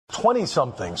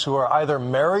20-somethings who are either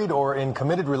married or in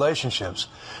committed relationships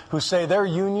who say their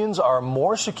unions are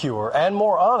more secure and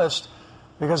more honest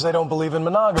because they don't believe in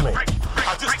monogamy. I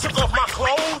just took off my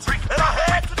clothes and I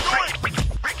had to do it.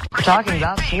 We're talking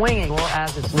about swinging, or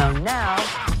as it's known now,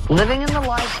 living in the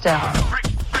lifestyle.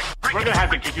 We're gonna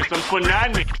have to get you some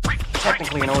punani.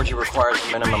 Technically, an orgy requires a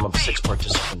minimum of 6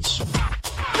 participants.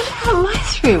 What about my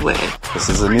three-way? This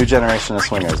is a new generation of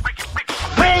swingers.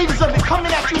 Waves of it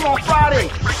coming at you on Friday,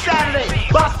 Saturday.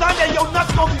 By Sunday, your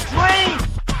nuts gonna be drained.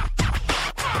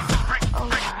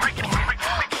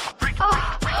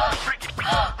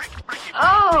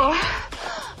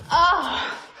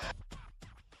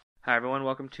 Hi everyone,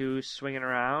 welcome to Swinging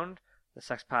Around, the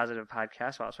sex positive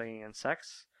podcast about swinging and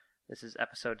sex. This is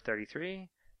episode 33.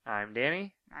 I'm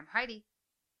Danny. I'm Heidi,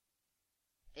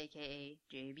 aka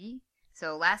JB.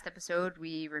 So last episode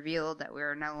we revealed that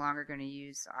we're no longer going to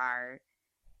use our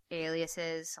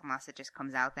aliases unless it just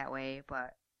comes out that way,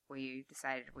 but we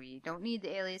decided we don't need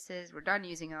the aliases, we're done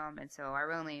using them, and so our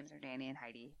real names are Danny and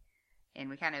Heidi. And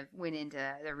we kind of went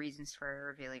into the reasons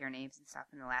for revealing our names and stuff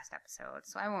in the last episode,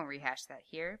 so I won't rehash that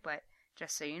here, but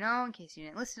just so you know, in case you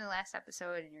didn't listen to the last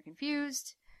episode and you're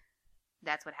confused,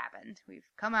 that's what happened. We've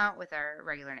come out with our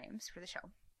regular names for the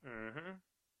show. Mm-hmm.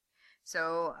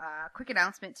 So, quick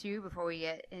announcement too before we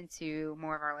get into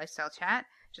more of our lifestyle chat.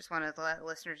 Just wanted to let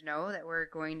listeners know that we're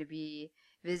going to be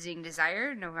visiting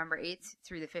Desire November 8th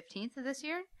through the 15th of this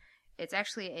year. It's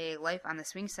actually a Life on the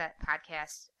Swing Set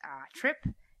podcast trip,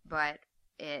 but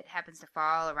it happens to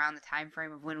fall around the time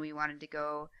frame of when we wanted to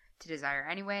go to Desire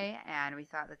anyway, and we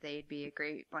thought that they'd be a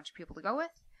great bunch of people to go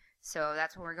with. So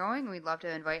that's where we're going. We'd love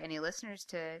to invite any listeners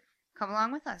to come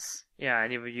along with us. Yeah,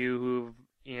 any of you who've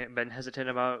been hesitant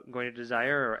about going to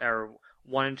Desire or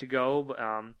wanting to go, it's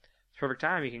a perfect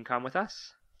time. You can come with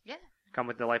us. Yeah. Come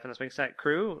with the Life on the Swing Set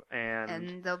crew,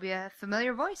 and there'll be a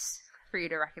familiar voice for you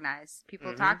to recognize.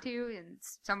 People to talk to, and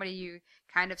somebody you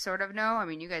kind of sort of know. I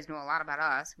mean, you guys know a lot about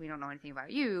us. We don't know anything about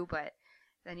you, but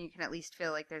then you can at least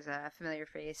feel like there's a familiar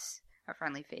face, a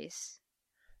friendly face.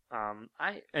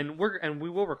 We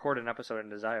will record an episode in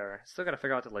Desire. Still got to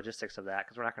figure out the logistics of that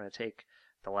because we're not going to take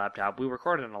the laptop. We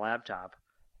recorded on a laptop,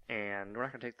 and we're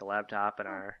not going to take the laptop and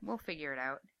We'll figure it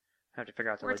out. Have to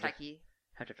figure out We're techie.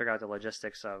 Have to figure out the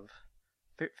logistics of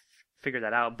figure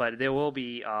that out. But there will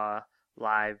be a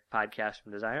live podcast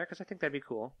from Desire because I think that'd be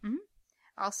cool. Mm-hmm.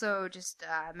 Also, just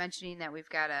mentioning that we've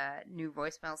got a new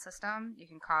voicemail system. You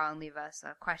can call and leave us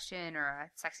a question or a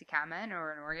sexy comment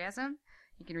or an orgasm.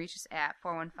 You can reach us at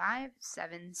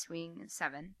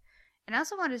 415-7-SWING-7. And I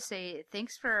also wanted to say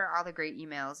thanks for all the great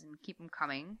emails and keep them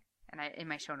coming. And in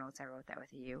my show notes, I wrote that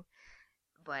with you.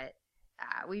 But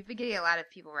we've been getting a lot of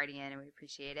people writing in, and we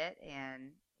appreciate it.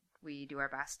 And we do our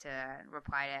best to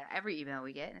reply to every email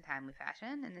we get in a timely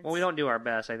fashion. And we don't do our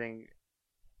best, I think.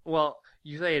 Well,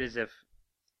 you say it as if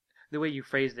the way you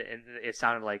phrased it, it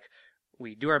sounded like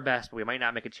we do our best, but we might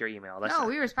not make it to your email.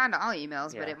 We respond to all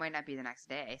emails, but it might not be the next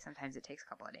day. Sometimes it takes a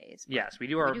couple of days. Yes, we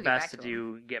do our best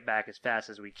to get back as fast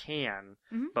as we can,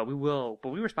 but we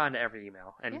respond to every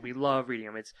email, and we love reading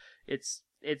them. It's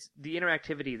the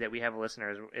interactivity that we have with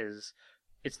listeners is.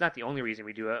 It's not the only reason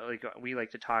we do it. Like we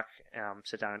like to talk,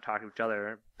 sit down and talk to each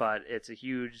other, but it's a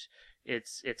huge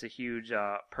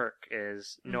perk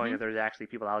is knowing that there's actually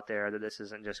people out there, that this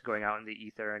isn't just going out in the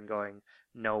ether and going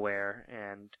nowhere,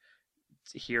 and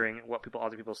hearing what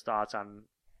other people's thoughts on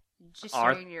just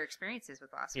sharing your experiences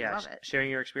with us. We love it. Sharing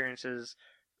your experiences,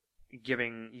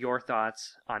 giving your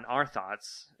thoughts on our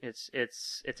thoughts. It's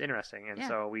interesting, and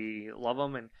so we love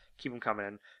them and keep them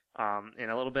coming. In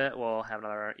a little bit, we'll have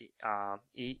another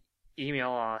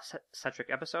email centric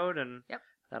episode, and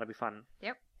that'll be fun.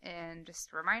 Yep. And just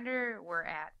a reminder, we're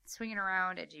at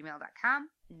swingingaround@gmail.com.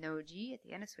 No G at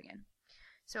the end of swinging.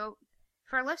 So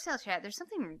for our lifestyle chat, there's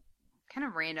something kind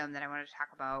of random that I wanted to talk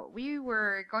about. We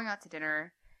were going out to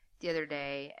dinner the other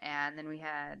day, and then we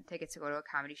had tickets to go to a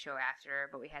comedy show after,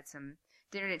 but we had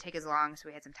dinner didn't take as long, so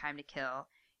we had some time to kill,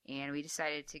 and we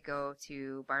decided to go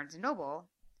to Barnes & Noble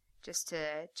just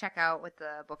to check out what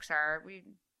the books are. We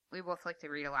both like to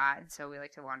read a lot, and so we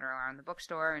like to wander around the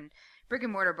bookstore, and brick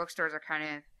and mortar bookstores are kind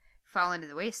of fallen to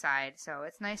the wayside, so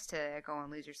it's nice to go and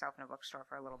lose yourself in a bookstore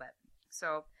for a little bit.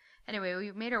 So anyway,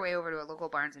 we made our way over to a local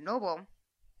Barnes & Noble,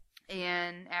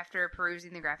 and after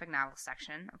perusing the graphic novel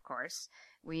section, of course,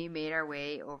 we made our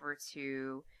way over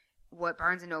to what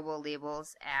Barnes & Noble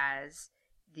labels as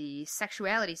the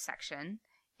sexuality section,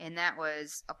 and that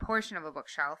was a portion of a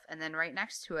bookshelf, and then right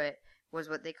next to it was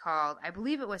what they called, I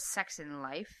believe it was Sex in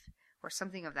Life, or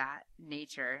something of that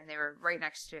nature. And they were right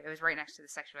next to the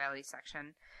sexuality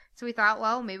section. So we thought,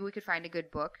 well, maybe we could find a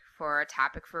good book for a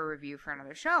topic for a review for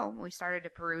another show. We started to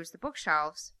peruse the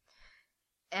bookshelves,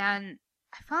 and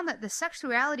I found that the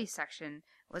sexuality section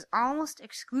was almost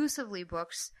exclusively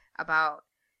books about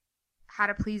how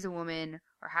to please a woman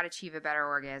or how to achieve a better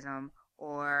orgasm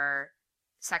or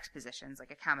sex positions,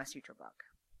 like a Kama Sutra book.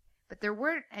 But there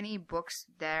weren't any books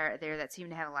there that seemed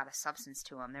to have a lot of substance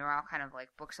to them. They were all kind of like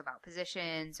books about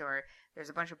positions, or there's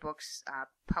a bunch of books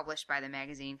published by the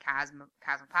magazine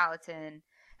Cosmopolitan.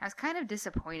 I was kind of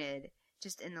disappointed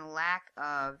just in the lack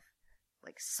of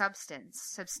like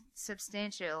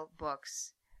substantial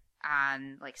books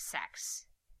on like sex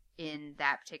in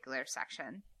that particular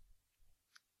section.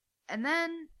 And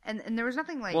then, and there was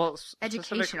nothing like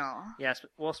educational. Yes,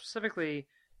 well, specifically,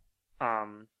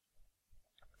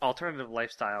 alternative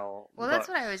lifestyle. Well, books. that's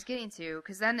what I was getting to,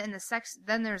 because then in the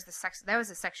then there's the sex. That was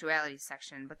the sexuality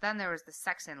section, but then there was the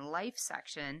sex and life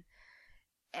section,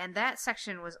 and that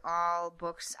section was all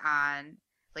books on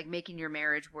like making your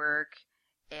marriage work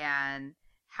and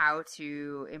how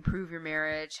to improve your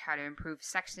marriage, how to improve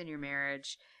sex in your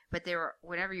marriage. But they were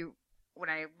when I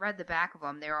read the back of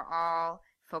them, they were all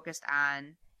focused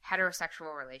on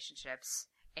heterosexual relationships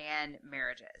and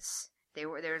marriages. There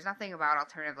was nothing about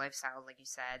alternative lifestyles, like you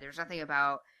said. There was nothing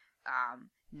about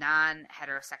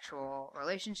non-heterosexual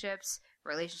relationships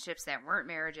that weren't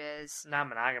marriages,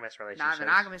 non-monogamous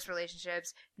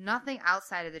relationships, nothing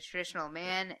outside of the traditional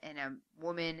man and a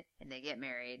woman, and they get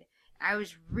married. I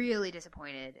was really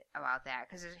disappointed about that,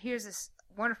 because here's this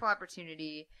wonderful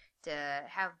opportunity to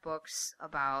have books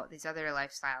about these other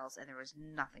lifestyles, and there was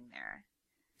nothing there.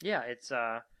 Yeah, it's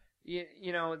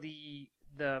you know, the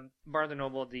Barnes &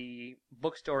 Noble, the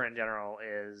bookstore in general,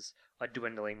 is a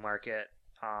dwindling market,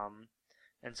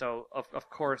 and so of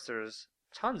course there's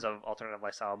tons of alternative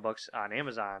lifestyle books on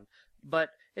Amazon, but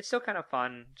it's still kind of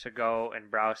fun to go and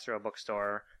browse through a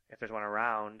bookstore if there's one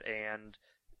around, and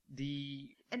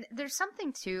there's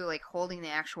something too, like holding the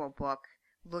actual book,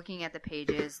 looking at the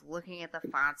pages, looking at the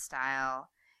font style,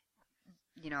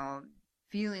 you know,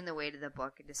 feeling the weight of the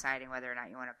book and deciding whether or not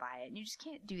you want to buy it. And you just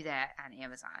can't do that on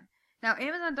Amazon. Now,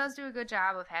 Amazon does do a good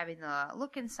job of having the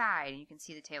look inside, and you can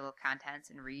see the table of contents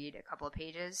and read a couple of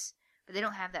pages, but they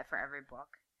don't have that for every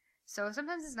book. So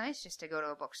sometimes it's nice just to go to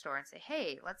a bookstore and say,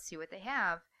 hey, let's see what they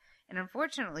have. And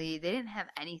unfortunately, they didn't have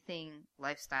anything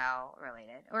lifestyle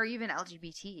related, or even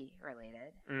LGBT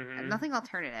related. Mm-hmm. Nothing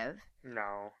alternative.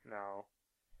 No.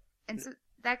 And so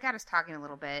that got us talking a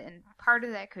little bit, and part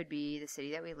of that could be the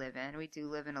city that we live in. We do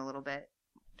live in a little bit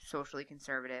socially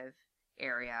conservative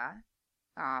area,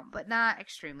 but not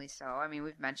extremely so. I mean,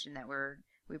 we've mentioned that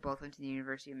we both went to the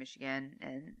University of Michigan,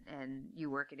 and you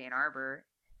work at Ann Arbor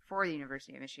for the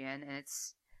University of Michigan, and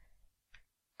it's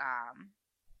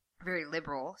very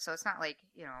liberal, so it's not like,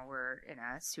 you know, we're in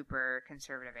a super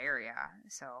conservative area.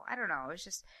 So I don't know, it's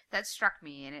just that struck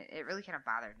me, and it really kind of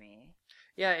bothered me.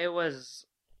 Yeah, it was,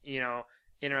 you know,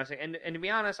 interesting. And to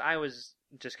be honest, I was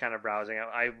just kind of browsing.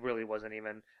 I really wasn't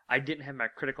even. I didn't have my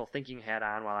critical thinking hat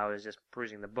on while I was just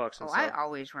perusing the books. And I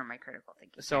always wear my critical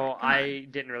thinking. So I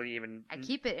didn't really even. I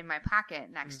keep it in my pocket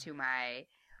next to my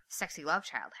sexy love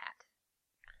child hat.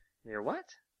 Your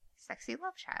what? Sexy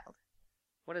love child.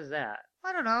 What is that?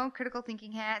 I don't know. Critical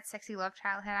thinking hat, sexy love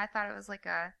child hat. I thought it was like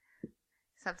a.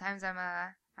 Sometimes I'm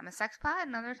a sex pot,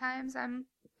 and other times I'm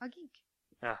a geek.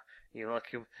 Oh, you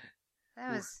look.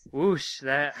 That was whoosh.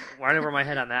 That went over my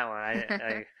head on that one.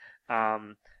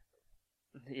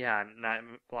 Yeah,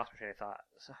 lost my train of thought.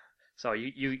 So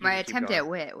you my attempt at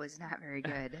wit was not very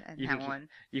good in that one.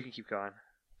 You can keep going.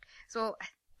 So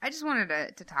I just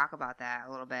wanted to talk about that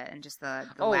a little bit, and just the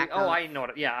lack of... I know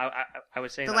it. Yeah, I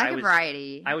was saying the lack of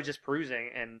variety. I was just perusing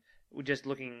and just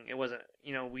looking. It wasn't,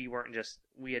 you know, we weren't just,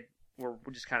 we're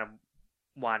just kind of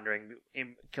wandering,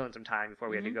 killing some time before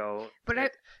we had to go. But I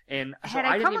didn't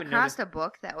come across a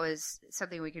book that was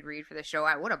something we could read for the show,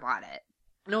 I would have bought it.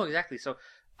 No, exactly. So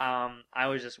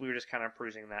we were just kind of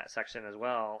perusing that section as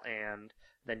well, and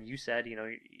then you said,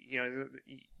 you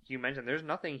mentioned there's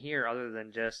nothing here other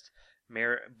than just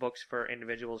books for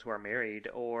individuals who are married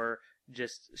or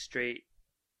just straight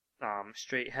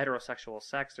heterosexual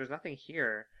sex. There's nothing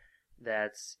here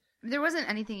that's. There wasn't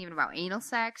anything even about anal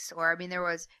sex, or I mean, there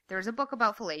was a book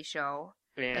about fellatio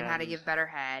and how to give better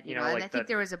head, and I think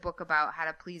there was a book about how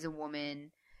to please a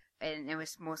woman, and it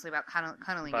was mostly about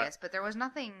cunnilingus, but there was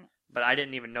nothing. But I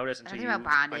didn't even notice until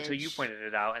you pointed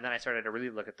it out, and then I started to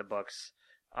really look at the books,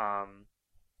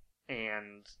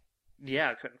 and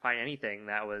yeah, I couldn't find anything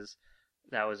that was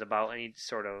about any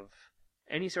sort of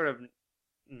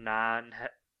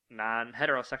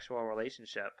non-heterosexual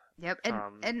relationship. Yep,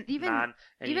 and even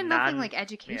nothing like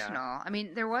educational. I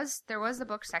mean, there was the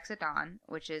book Sex at Dawn,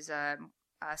 which is a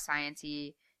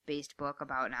science-y based book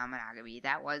about non-monogamy.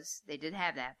 They did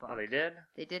have that book. Oh, they did?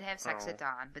 They did have Sex at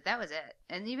Dawn, but that was it.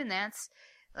 And even that's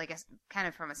like a kind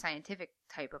of from a scientific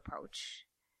type approach.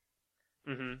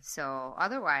 Mm-hmm. So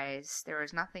otherwise, there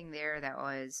was nothing there that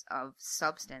was of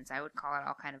substance. I would call it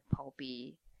all kind of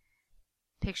pulpy,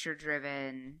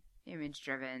 picture-driven,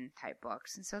 image-driven type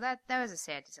books. And so that was a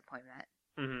sad disappointment.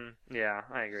 Mm-hmm. Yeah,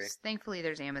 I agree. Thankfully,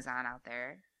 there's Amazon out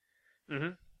there.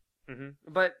 Mm-hmm. Mm-hmm.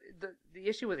 But the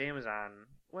issue with Amazon,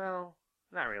 well,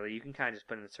 not really. You can kind of just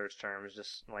put in search terms,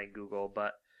 just like Google.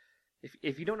 But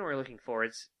if you don't know what you're looking for,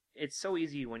 it's so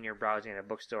easy when you're browsing at a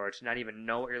bookstore to not even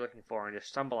know what you're looking for and just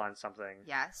stumble on something.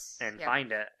 Yes. And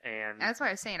find it. And that's what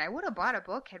I was saying. I would have bought a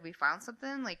book had we found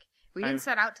something. Like, we didn't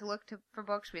set out to look for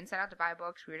books. We didn't set out to buy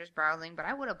books. We were just browsing. But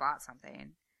I would have bought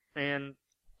something. And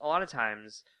a lot of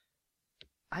times,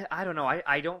 I don't know.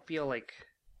 I don't feel like...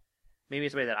 Maybe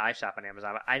it's the way that I shop on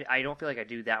Amazon, but I don't feel like I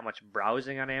do that much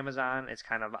browsing on Amazon. It's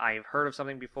kind of, I've heard of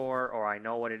something before, or I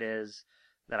know what it is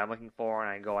that I'm looking for, and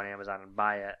I go on Amazon and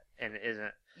buy it, and it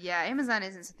isn't. Yeah, Amazon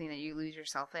isn't something that you lose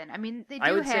yourself in. I mean, they do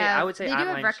I would say they do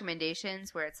have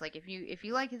recommendations where it's like, if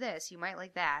you like this, you might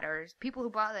like that, or people who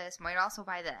bought this might also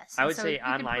buy this. I would say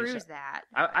online. You can peruse that.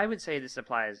 I would say this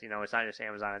applies. It's not just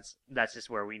Amazon. That's just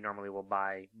where we normally will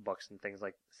buy books and things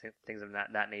of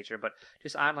that nature. But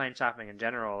just online shopping in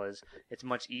general it's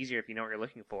much easier if you know what you're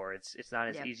looking for. It's not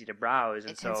as easy to browse.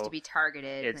 And it tends to be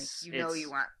targeted.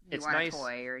 You want nice. A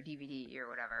toy or a DVD or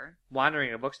whatever.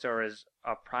 Wandering a bookstore is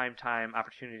a prime time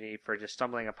opportunity for just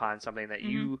stumbling upon something that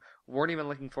you weren't even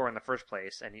looking for in the first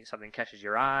place, and something catches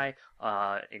your eye,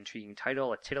 intriguing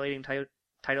title, a titillating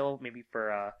title, maybe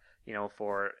for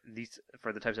for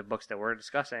the types of books that we're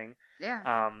discussing.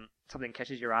 Yeah. Something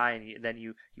catches your eye, and then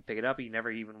you pick it up. You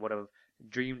never even would have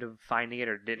dreamed of finding it,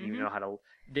 or didn't you know how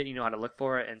to look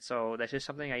for it, and so that's just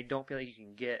something I don't feel like you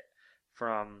can get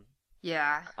from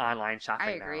online shopping.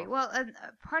 I agree. Now. Well,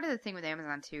 part of the thing with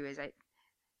Amazon too is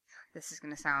this is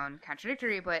going to sound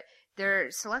contradictory, but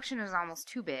their selection is almost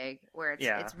too big, where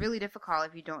it's really difficult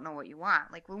if you don't know what you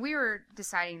want. Like when we were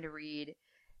deciding to read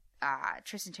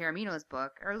Tristan Taormino's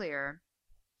book earlier,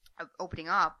 opening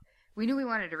up, we knew we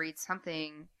wanted to read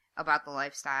something about the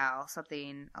lifestyle,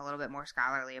 something a little bit more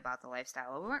scholarly about the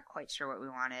lifestyle. We weren't quite sure what we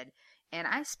wanted. And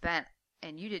I spent,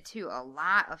 and you did too, a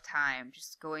lot of time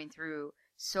just going through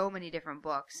so many different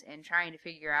books and trying to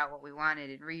figure out what we wanted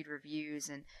and read reviews.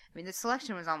 And I mean, the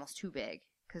selection was almost too big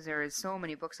because there is so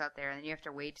many books out there, and then you have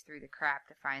to wade through the crap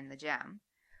to find the gem.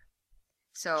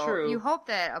 So you hope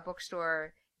that a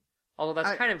bookstore... Although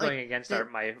that's kind of going against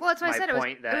my well, that's what I said.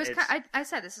 Point I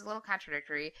said this is a little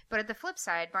contradictory, but at the flip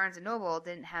side, Barnes and Noble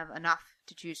didn't have enough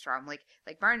to choose from. Like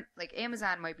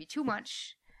Amazon might be too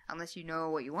much unless you know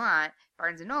what you want.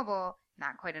 Barnes and Noble,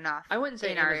 not quite enough. I wouldn't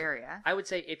say in our area. I would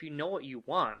say if you know what you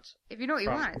want. If you know what you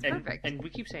want, it's perfect. And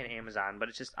we keep saying Amazon, but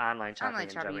it's just online shopping. Online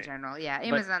shopping in general, yeah.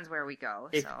 Amazon's where we go.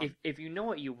 If you know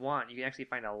what you want, you can actually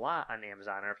find a lot on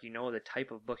Amazon, or if you know the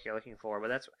type of book you're looking for. But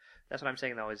that's what I'm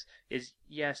saying though is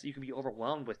yes, you can be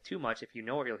overwhelmed with too much if you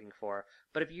know what you're looking for.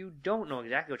 But if you don't know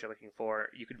exactly what you're looking for,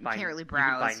 you can find can't really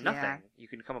browse. You can find nothing. Yeah. You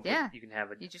can come up with you can have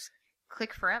you just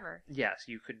click forever. Yes,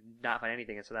 you could not find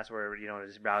anything, and so that's where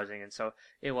just browsing, and so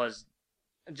it was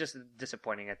just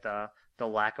disappointing at the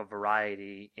lack of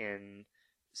variety in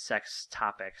sex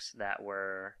topics that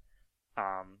were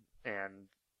and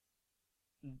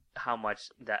how much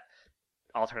that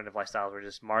alternative lifestyles were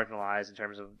just marginalized in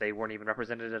terms of they weren't even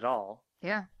represented at all.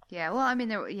 Yeah. Well, I mean,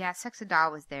 Sex and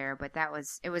Doll was there, but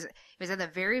it was at the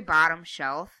very bottom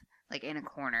shelf, like in a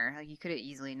corner. Like you could have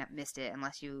easily missed it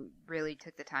unless you really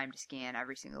took the time to scan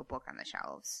every single book on the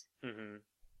shelves. Mm-hmm.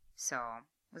 So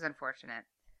it was unfortunate.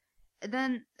 And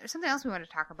then there's something else we want to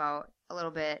talk about a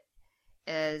little bit.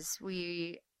 Is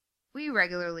we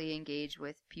regularly engage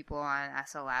with people on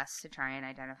SLS to try and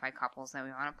identify couples that we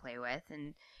want to play with,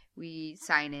 and we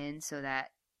sign in so that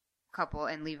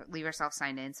leave ourselves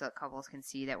signed in so that couples can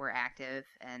see that we're active,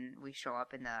 and we show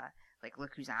up in the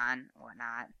look who's on,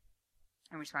 whatnot,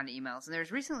 and respond to emails. And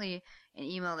there's recently an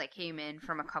email that came in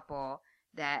from a couple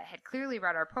that had clearly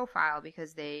read our profile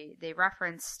because they made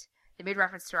reference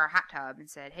to our hot tub and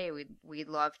said, "Hey, we'd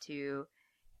love to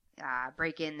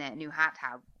break in that new hot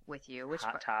tub with you."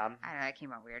 Hot tub. I don't know, that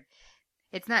came out weird.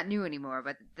 It's not new anymore,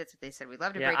 but that's what they said. We'd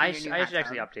love to break in your new hot tub. I should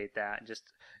actually update that.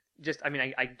 I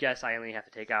mean, I guess I only have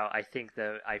to take out. I think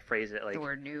I phrased it like the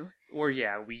word new. Or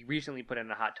we recently put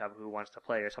in a hot tub. Who wants to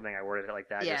play or something? I worded it like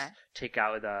that. Yeah. Just take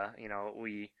out the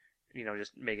we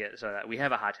just make it so that we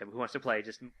have a hot tub. Who wants to play?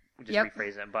 Just Yep.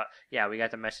 rephrase it. But yeah, we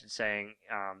got the message saying,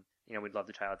 we'd love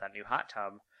to try out that new hot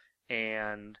tub,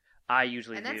 and I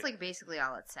usually And that's do. like basically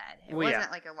all it said. It Well, yeah.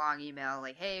 wasn't like a long email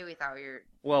like, "Hey, we thought we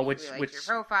which liked your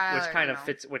profile," which or, kind you of know.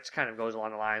 fits, which kind of goes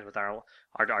along the lines with our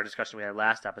discussion we had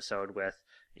last episode with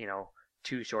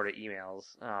too short of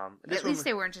emails. At least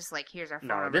they weren't just like, "Here's our phone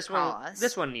no, number, this call one us."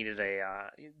 this one needed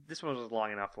this one was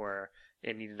long enough where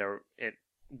it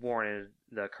warranted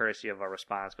the courtesy of a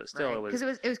response, but still it was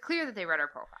because it was clear that they read our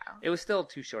profile. it was still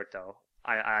too short though.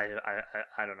 I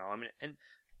don't know. I mean, and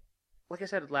like I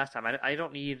said last time, I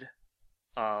don't need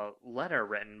a letter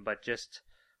written, but just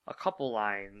a couple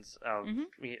lines of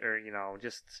or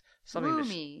just something Woo to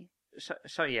me,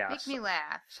 make me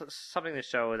laugh. something to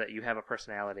show that you have a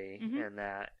personality and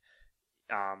that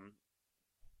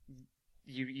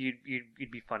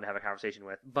you'd be fun to have a conversation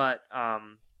with. But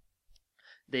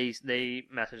they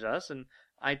messaged us, and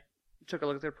I took a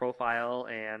look at their profile,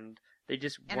 and they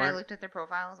just And weren't. I looked at their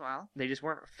profile as well. They just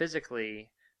weren't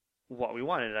physically what we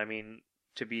wanted. I mean,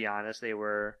 to be honest, they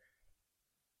were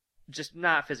just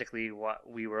not physically what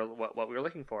we were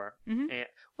looking for. Mhm. And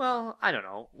well, I don't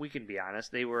know. We can be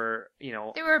honest. They were, They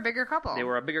were a bigger couple. they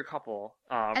were a bigger couple.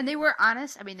 and they were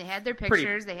honest. I mean, they had their Pretty-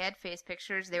 pictures. They had face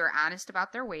pictures. They were honest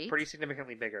about their weight. pretty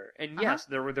significantly bigger. And Uh-huh. yes,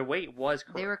 the weight was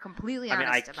correct. They were completely I mean,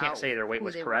 honest I about can't say their weight who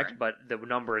was they correct, were. but the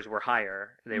numbers were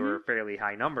higher. They were fairly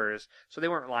high numbers, so they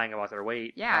weren't lying about their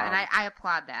weight. Yeah, and I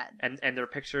applaud that. and their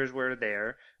pictures were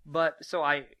there. But so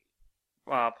I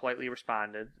politely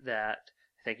responded that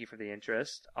thank you for the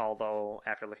interest. Although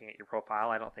after looking at your profile,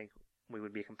 I don't think we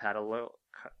would be compatible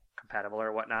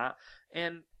or whatnot.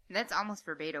 And That's almost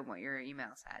verbatim what your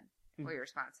email said, what your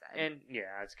response said.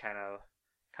 yeah, it's kind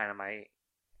of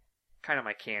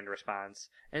my canned response.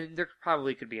 And there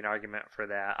probably could be an argument for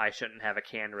that. I shouldn't have a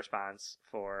canned response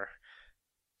for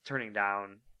turning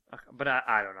down. But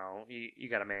I don't know. You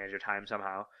got to manage your time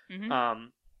somehow.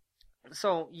 Mhm.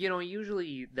 So,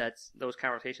 usually those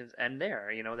conversations end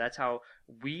there. That's how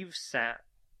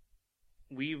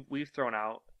we've thrown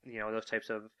out, those types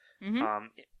of,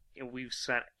 we've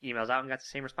sent emails out and got the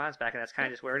same response back, and that's kind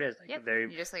of just where it is. Like, Yep. they You're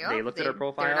just like, looked at our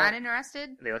profile. They're not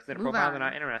interested. They looked at their Move profile, on. they're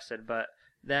not interested. But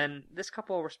then this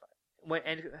couple, when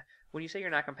you say you're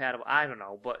not compatible, I don't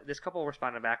know, but this couple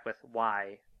responded back with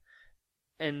why.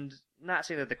 And not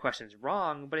saying that the question's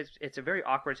wrong, but it's a very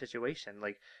awkward situation.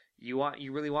 Like, you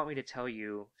really want me to tell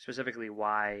you specifically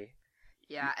why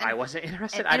Yeah, I wasn't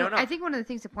interested? and I don't know. I think one of the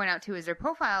things to point out too is their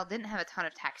profile didn't have a ton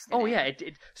of text in Oh it. yeah,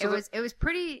 It was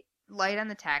pretty light on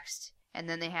the text, and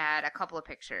then they had a couple of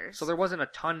pictures. so there wasn't a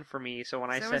ton for me. So when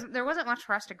I said, there wasn't much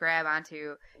for us to grab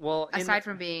onto, well, aside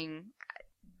from being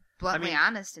bluntly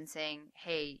honest and saying,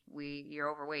 "Hey, you're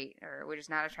overweight, or we're just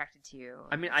not attracted to you."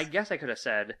 I mean, I guess I could have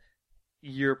said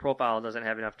your profile doesn't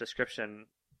have enough description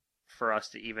for us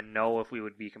to even know if we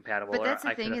would be compatible. But or that's the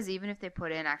I thing could've- is, even if they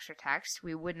put in extra text,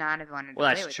 we would not have wanted to Well,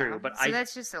 play that's with true, them. but so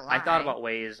that's just a lie. I thought about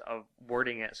ways of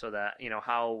wording it so that,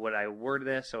 how would I word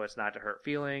this so it's not to hurt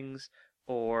feelings,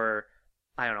 or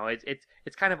I don't know.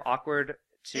 It's kind of awkward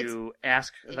to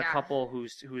ask the couple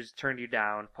who's turned you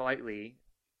down politely,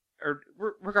 or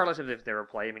regardless of if they were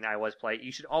polite. I mean, I was polite.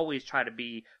 You should always try to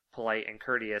be polite and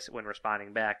courteous when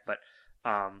responding back, but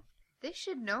they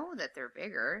should know that they're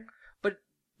bigger. But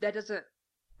that doesn't.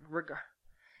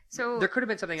 So there could have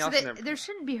been something else in there. There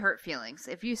shouldn't be hurt feelings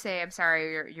if you say, "I'm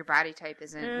sorry, your body type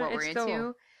isn't what we're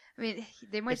into." I mean,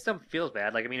 they might. It still feels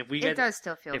bad. Like, I mean, if we it get, does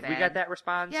still feel if bad. we got that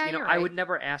response, Yeah, you're I right. would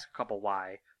never ask a couple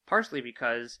why. Partially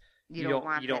because you don't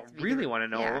really want to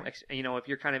know. Yeah. If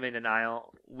you're kind of in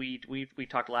denial. We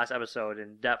talked last episode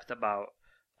in depth about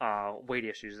weight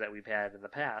issues that we've had in the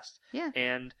past. Yeah.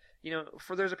 And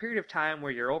there's a period of time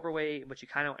where you're overweight, but you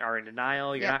kind of are in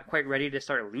denial. You're not quite ready to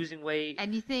start losing weight,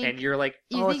 and you think, and you're like,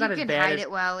 you think it's not you as can bad hide as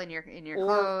it well in your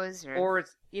clothes, or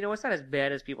it's it's not as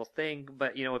bad as people think.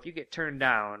 But if you get turned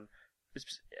down,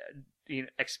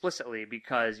 explicitly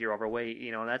because you're overweight,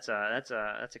 that's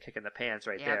a kick in the pants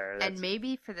right there. And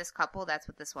maybe for this couple, that's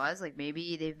what this was. Like,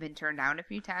 maybe they've been turned down a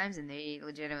few times, and they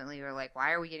legitimately were like,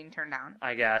 "Why are we getting turned down?"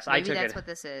 I guess maybe that's what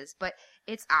this is. But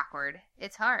it's awkward.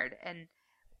 It's hard, and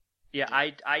yeah,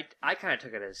 I kind of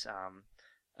took it as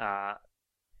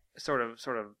sort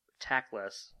of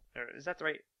tactless. Or is that the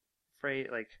right phrase?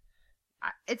 Like,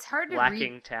 it's hard to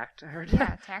lacking read. tact.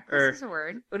 Yeah, tactless is a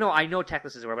word. No, I know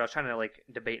tactless is a word, but I was trying to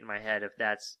debate in my head if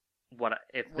that's if what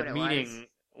the it meaning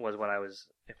was what I was,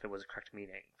 if it was a correct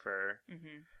meaning for.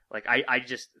 Mm-hmm. I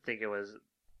just think it was.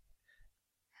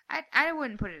 I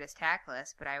wouldn't put it as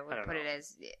tactless, but I would put it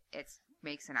as it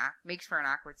makes for an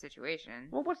awkward situation.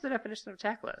 Well, what's the definition of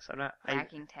tactless? I'm not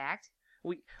lacking tact.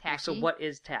 Tacky? So what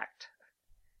is tact?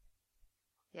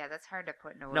 Yeah, that's hard to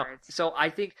put into No, words. so I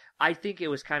think it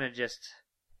was kind of just.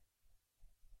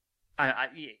 I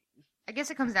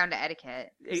guess it comes down to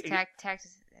etiquette. Tact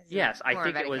is yes, I more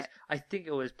think of it was. etiquette. I think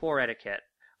it was poor etiquette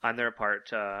on their part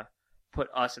to put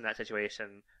us in that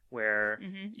situation where.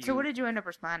 Mm-hmm. So what did you end up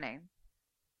responding?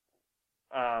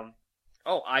 Or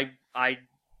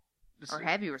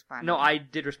have you responded? No, I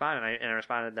did respond, and I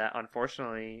responded that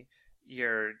unfortunately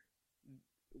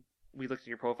we looked at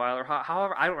your profile, or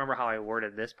however, I don't remember how I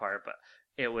worded this part, but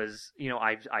it was,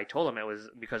 I told him it was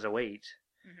because of weight,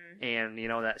 and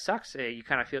that sucks. You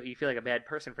kind of feel like a bad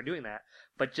person for doing that.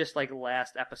 But just like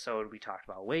last episode, we talked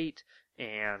about weight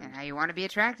and how you want to be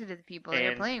attracted to the people that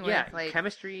you're playing with. Like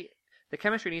chemistry. The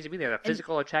chemistry needs to be there. The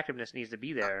physical attractiveness needs to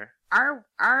be there.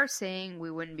 Our saying we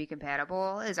wouldn't be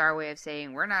compatible is our way of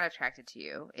saying we're not attracted to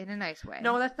you in a nice way.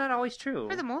 No, that's not always true.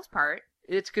 For the most part.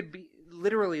 It could be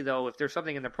literally, though, if there's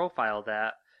something in the profile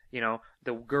that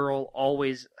the girl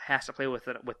always has to play with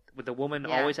the woman,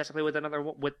 always has to play with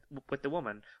with the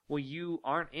woman. Well, you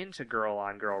aren't into girl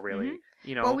on girl, really.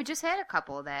 Mm-hmm. Well, we just had a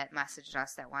couple that messaged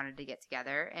us that wanted to get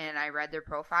together, and I read their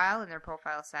profile, and their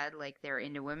profile said like they're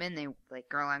into women. They like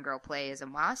girl on girl play is a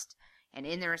must. And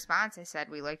in the response, I said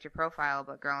we liked your profile,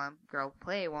 but girl on girl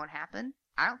play won't happen.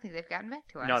 I don't think they've gotten back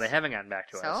to us. No, they haven't gotten back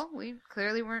to us. So we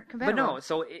clearly weren't compatible. But no,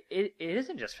 so it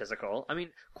isn't just physical. I mean,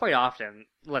 quite often,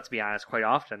 let's be honest,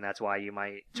 that's why you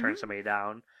might turn somebody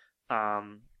down.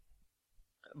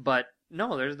 But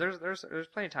no, there's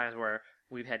plenty of times where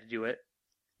we've had to do it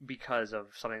because of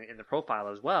something in the profile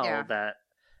as well that.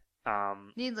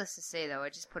 Needless to say, though,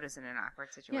 it just put us in an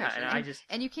awkward situation. Yeah,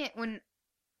 and you can't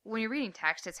when you're reading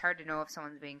text, it's hard to know if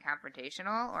someone's being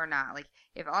confrontational or not. Like,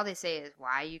 if all they say is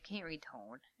why, you can't read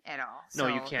tone at all. So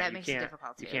no, you can't. That makes it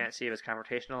difficult, too. You can't see if it's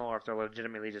confrontational or if they're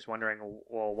legitimately just wondering,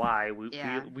 well, why?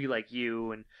 We like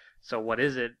you, and so what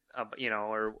is it?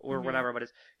 Or whatever. But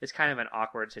it's kind of an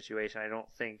awkward situation. I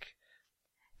don't think.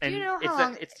 And do you know how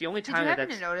long? It's the only time did you happen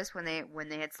to notice when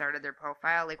they had started their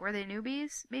profile? Like, were they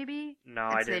newbies? Maybe. No,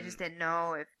 I didn't. They just didn't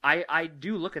know if. I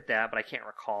do look at that, but I can't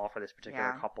recall for this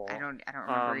particular couple. I don't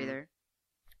remember either.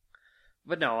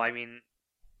 But no, I mean,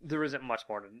 there isn't much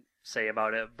more to say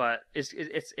about it. But it's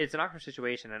an awkward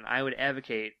situation, and I would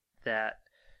advocate that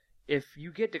if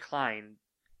you get declined,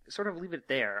 sort of leave it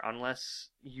there, unless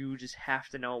you just have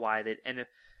to know why that. And if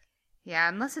yeah,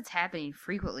 unless it's happening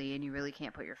frequently and you really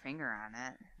can't put your finger on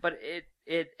it. But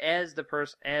it as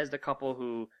the couple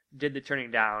who did the turning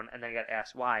down and then got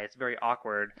asked why, it's very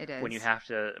awkward. It is. When you have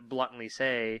to bluntly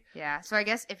say. Yeah, so I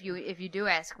guess if you do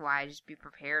ask why, just be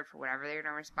prepared for whatever they're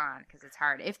going to respond, because it's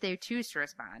hard. If they choose to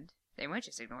respond, they might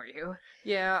just ignore you.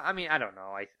 Yeah, I mean, I don't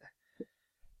know.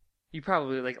 You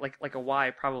probably like a why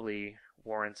probably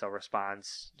warrants a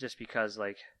response, just because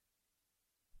like.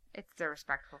 It's the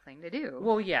respectful thing to do.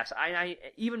 Well, yes, I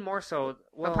even more so.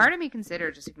 Well, but part of me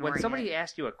considered just ignoring it. When somebody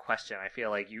asks you a question, I feel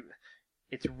like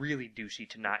it's really douchey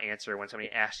to not answer when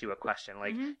somebody asks you a question.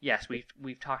 Like, yes,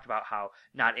 we've talked about how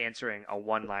not answering a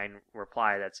one-line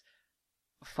reply that's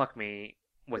 "fuck me"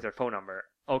 with their phone number.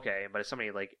 Okay, but if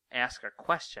somebody like asks a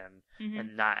question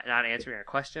and not answering a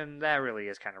question, that really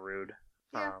is kind of rude.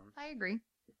 Yeah, I agree.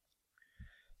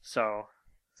 So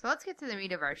let's get to the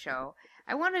meat of our show.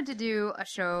 I wanted to do a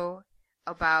show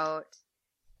about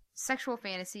sexual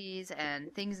fantasies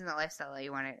and things in the lifestyle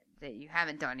that you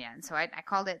haven't done yet. And so I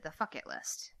called it the fuck it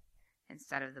list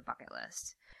instead of the bucket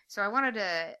list. So I wanted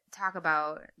to talk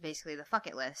about basically the fuck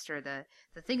it list, or the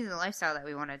things in the lifestyle that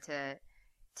we wanted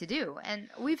to do. And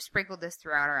we've sprinkled this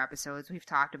throughout our episodes. We've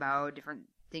talked about different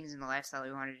things in the lifestyle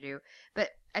we wanted to do. But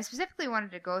I specifically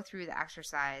wanted to go through the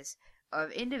exercise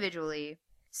of individually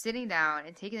sitting down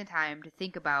and taking the time to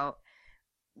think about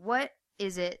what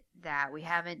is it that we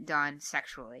haven't done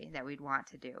sexually that we'd want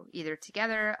to do, either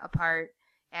together, apart,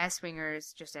 as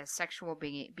swingers, just as sexual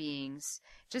beings,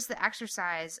 just the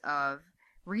exercise of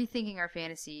rethinking our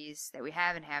fantasies that we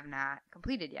have and have not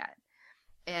completed yet.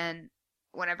 And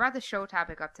when I brought the show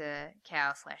topic up to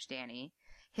Cal/Danny,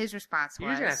 his response was...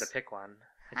 You're just going to have to pick one.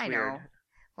 It's weird. Know.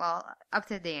 Well, up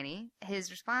to Danny,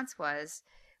 his response was...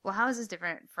 Well, how is this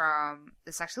different from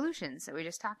the sex solutions that we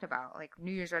just talked about, like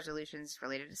New Year's resolutions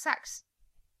related to sex?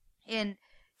 And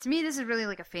to me, this is really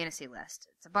like a fantasy list.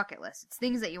 It's a bucket list. It's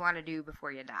things that you want to do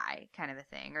before you die, kind of a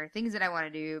thing, or things that I want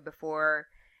to do before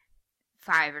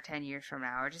 5 or 10 years from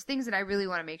now, or just things that I really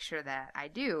want to make sure that I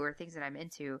do, or things that I'm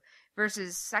into,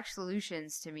 versus sex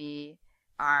solutions to me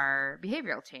are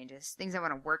behavioral changes, things I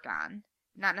want to work on.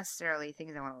 Not necessarily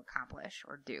things I want to accomplish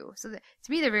or do. So to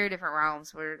me, they're very different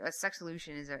realms. Where a sex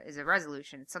solution is a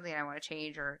resolution. It's something I want to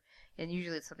change, and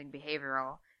usually it's something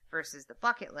behavioral versus the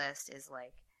bucket list is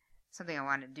like something I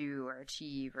want to do or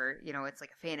achieve, or, you know, it's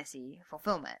like a fantasy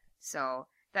fulfillment. So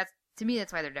that's, to me,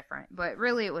 that's why they're different. But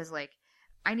really it was like,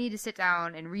 I need to sit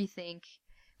down and rethink,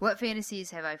 what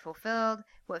fantasies have I fulfilled?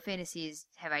 What fantasies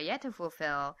have I yet to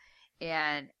fulfill?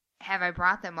 And have I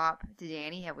brought them up to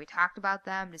Danny? Have we talked about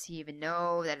them? Does he even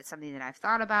know that it's something that I've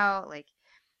thought about? Like,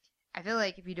 I feel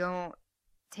like if you don't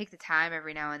take the time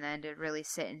every now and then to really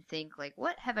sit and think, like,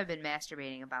 what have I been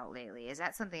masturbating about lately? Is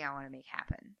that something I want to make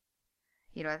happen?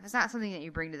 You know, if it's not something that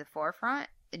you bring to the forefront,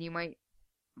 then you might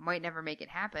never make it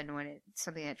happen when it's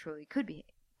something that truly could be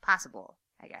possible,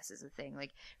 I guess, is the thing.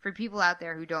 Like, for people out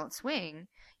there who don't swing,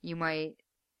 you might,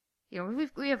 you know,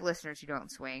 we have listeners who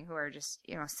don't swing, who are just,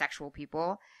 you know, sexual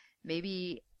people.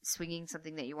 Maybe swinging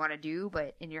something that you want to do,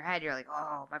 but in your head you're like,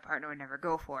 oh, my partner would never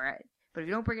go for it. But if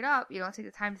you don't bring it up, you don't take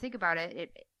the time to think about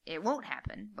it, it won't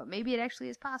happen. But maybe it actually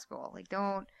is possible. Like,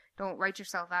 don't write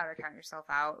yourself out or count yourself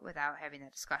out without having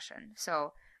that discussion.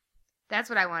 So that's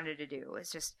what I wanted to do, is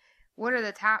just, what are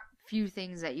the top few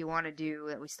things that you want to do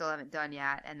that we still haven't done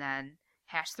yet, and then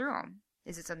hash through them.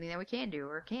 Is it something that we can do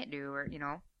or can't do, or, you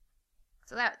know?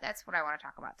 So that's what I want to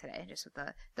talk about today, just with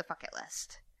the bucket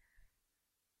list.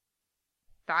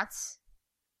 Thoughts?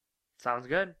 Sounds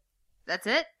good. That's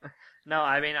it? No,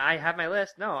 I mean, I have my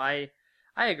list. No, I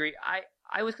agree.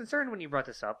 I was concerned when you brought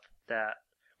this up that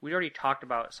we'd already talked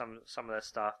about some of this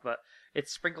stuff, but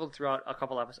it's sprinkled throughout a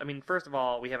couple episodes. I mean, first of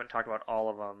all, we haven't talked about all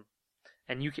of them,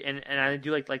 and you can, and I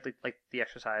do like the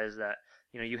exercise that,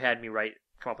 you know, you had me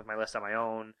come up with my list on my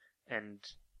own, and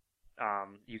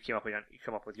you come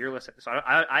up with your list. So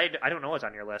I don't know what's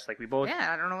on your list. Like, we both.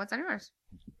 Yeah, I don't know what's on yours.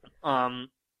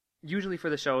 Usually for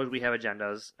the shows we have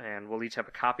agendas, and we'll each have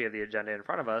a copy of the agenda in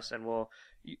front of us, and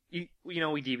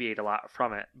we deviate a lot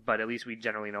from it, but at least we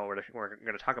generally know what we're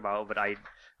going to talk about. But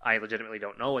I legitimately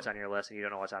don't know what's on your list, and you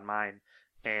don't know what's on mine.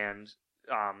 And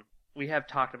we have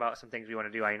talked about some things we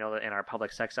want to do. I know that in our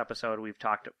public sex episode, we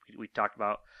talked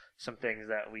about some things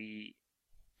that we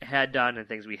had done and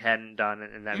things we hadn't done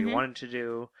and that we wanted to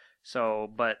do. So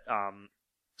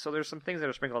there's some things that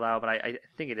are sprinkled out, but I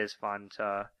think it is fun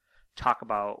to talk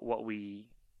about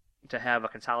to have a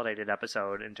consolidated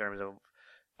episode in terms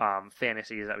of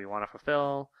fantasies that we want to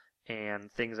fulfill, and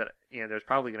things that, you know, there's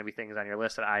probably going to be things on your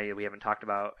list that we haven't talked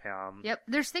about. Yep,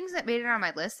 there's things that made it on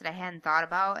my list that I hadn't thought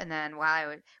about, and then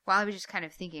while I was just kind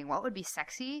of thinking what would be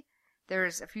sexy,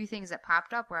 there's a few things that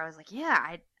popped up where I was like,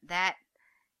 yeah, that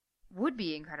would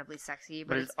be incredibly sexy.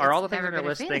 But are all the things on your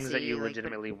list things that you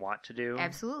legitimately want to do?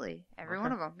 Absolutely, every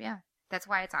one of them. Yeah, that's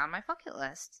why it's on my bucket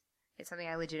list. It's something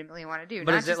I legitimately want to do.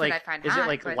 But not is just it like, that I find is hot, it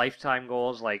like but lifetime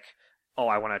goals? Like, oh,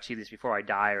 I want to achieve this before I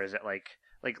die, or is it like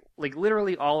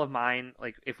literally all of mine?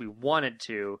 Like, if we wanted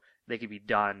to, they could be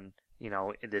done, you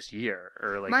know, this year,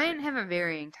 or like. Mine have a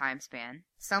varying time span.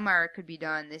 Some could be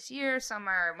done this year. Some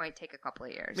might take a couple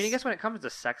of years. I mean, I guess when it comes to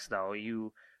sex, though,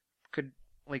 you could,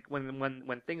 like,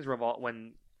 when things revolve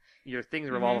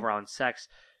around sex,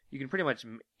 you can pretty much,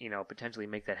 you know, potentially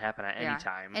make that happen at any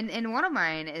time. And one of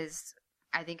mine is,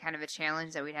 I think, kind of a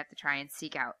challenge that we'd have to try and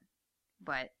seek out,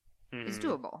 but it's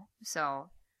doable. So,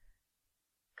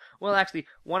 well, actually,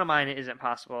 one of mine isn't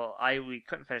possible. We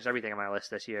couldn't finish everything on my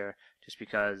list this year just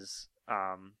because.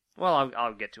 Well,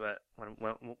 I'll get to it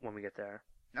when we get there.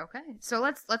 Okay, so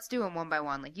let's do them one by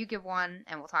one. Like, you give one,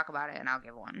 and we'll talk about it, and I'll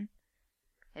give one,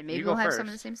 and maybe we'll have some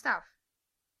of the same stuff.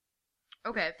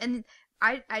 Okay, and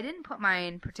I didn't put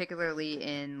mine particularly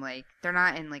in, like, they're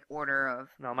not in, like, order of.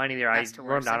 No, mine either. I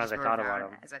wrote them down as I thought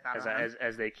about them.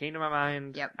 As they came to my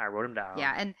mind. Yep. I wrote them down.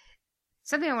 Yeah, and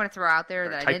something I want to throw out there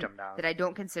that I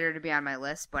don't consider to be on my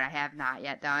list, but I have not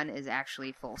yet done, is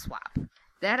actually full swap.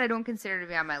 That I don't consider to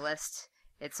be on my list.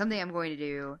 It's something I'm going to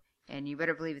do, and you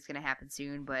better believe it's going to happen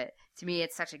soon. But to me,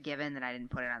 it's such a given that I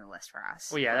didn't put it on the list for us.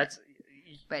 Well, yeah,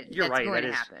 But you're that's right. going That to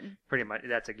is happen. Pretty much,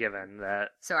 that's a given.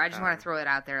 So I just want to throw it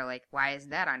out there, like, why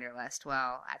isn't that on your list?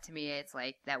 Well, to me, it's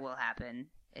like, that will happen.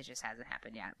 It just hasn't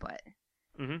happened yet. But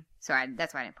so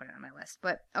that's why I didn't put it on my list.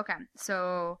 But okay,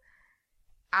 so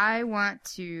I want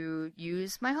to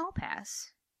use my hall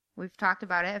pass. We've talked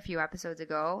about it a few episodes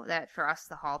ago, that for us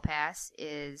the hall pass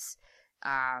is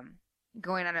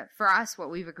going on for us, what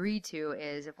we've agreed to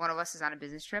is if one of us is on a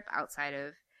business trip outside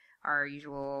of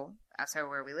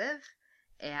where we live,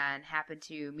 and happen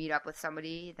to meet up with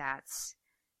somebody that's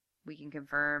we can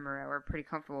confirm or we're pretty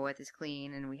comfortable with is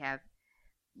clean, and we have,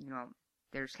 you know,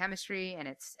 there's chemistry and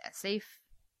it's a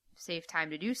safe time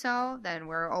to do so, then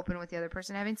we're open with the other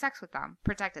person having sex with them.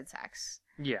 Protected sex.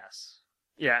 Yes.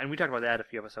 Yeah, and we talked about that a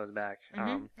few episodes back.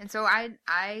 And so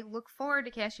I look forward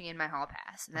to cashing in my hall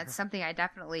pass, and that's something I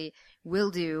definitely will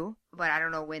do, but I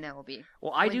don't know when it will be.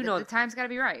 Well, I do know the time's got to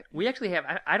be right. We actually have.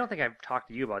 I don't think I've talked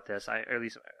to you about this. Or at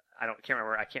least can't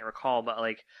remember. I can't recall. But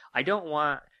like, I don't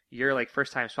want your like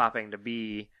first time swapping to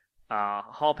be a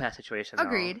hall pass situation.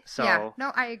 Agreed. Though. So yeah.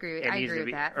 No, I agree. I agree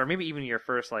with that. Or maybe even your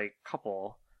first like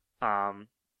couple. I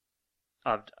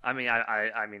mean, I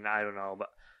don't know, but.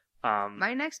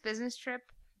 My next business trip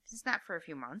is not for a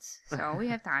few months, so we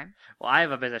have time. Well, I have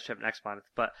a business trip next month,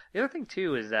 but the other thing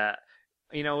too is that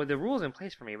the rules in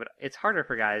place for me, but it's harder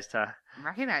for guys to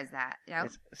recognize that. Yeah.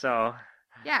 So.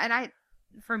 Yeah, and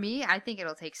for me, I think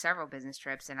it'll take several business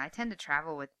trips, and I tend to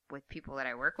travel with people that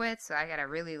I work with, so I gotta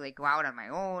really like go out on my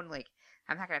own. Like,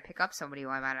 I'm not gonna pick up somebody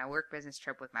while I'm on a work business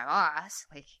trip with my boss.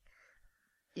 Like,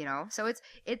 so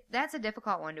that's a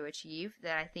difficult one to achieve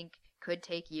that I think could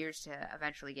take years to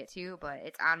eventually get to, but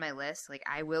it's on my list. Like,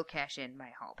 I will cash in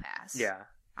my hall pass. Yeah.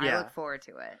 I look forward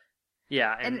to it.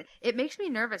 Yeah. And it makes me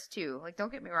nervous, too. Like,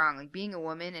 don't get me wrong. Like, being a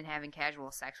woman and having casual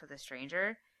sex with a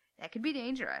stranger, that could be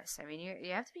dangerous. I mean,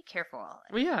 you have to be careful.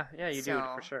 Well, yeah, you do,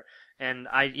 for sure. And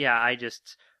I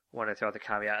just want to throw out the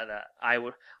caveat that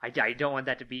I don't want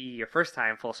that to be your first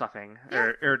time full swapping,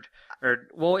 yeah. or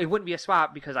well, it wouldn't be a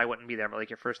swap because I wouldn't be there, but like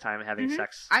your first time having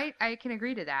sex. I can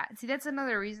agree to that. See, that's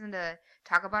another reason to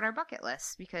talk about our bucket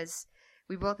list, because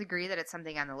we both agree that it's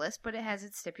something on the list, but it has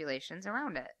its stipulations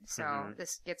around it. So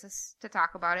this gets us to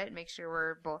talk about it and make sure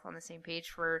we're both on the same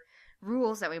page for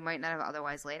rules that we might not have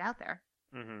otherwise laid out there.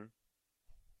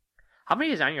 How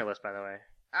many is on your list, by the way?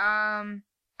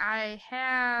 I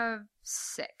have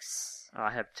 6. Oh,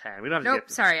 I have 10. We don't have to get...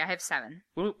 sorry, I have 7.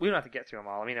 We don't have to get through them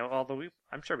all. I mean, although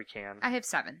I'm sure we can. I have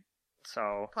 7.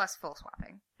 So plus full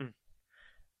swapping.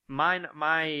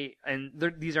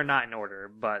 These are not in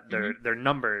order, but they're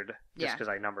numbered just because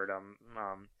I numbered them.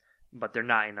 But they're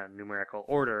not in a numerical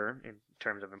order in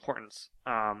terms of importance.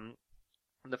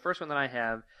 The first one that I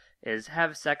have is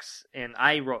have sex in.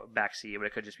 I wrote backseat, but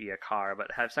it could just be a car.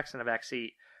 But have sex in a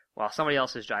backseat while somebody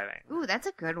else is driving. Ooh, that's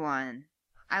a good one.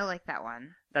 I like that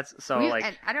one. That's so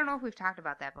and I don't know if we've talked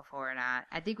about that before or not.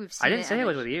 I think we've seen it. I didn't say it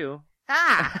was with you.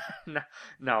 Ah!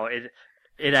 No, it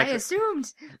actually... I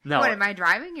assumed. No. What, am I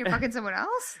driving? You're fucking someone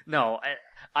else? No,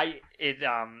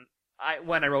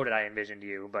 when I wrote it, I envisioned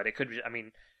you, but it could be, I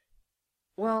mean...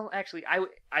 Well, actually,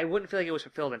 I wouldn't feel like it was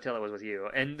fulfilled until it was with you.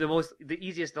 And the most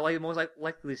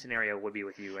likely scenario would be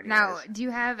with you anyways. Now, do you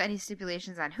have any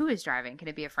stipulations on who is driving? Can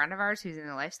it be a friend of ours who's in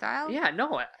the lifestyle? Yeah,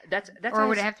 no, that's. Or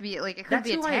would it have to be like it could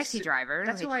be a taxi driver?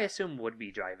 That's who I assume would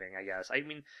be driving. I guess. I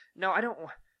mean, no, I don't.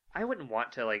 I wouldn't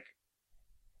want to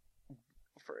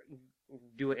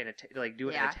do it in a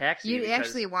taxi. You'd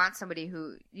actually want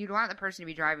you'd want the person to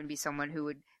be driving to be someone who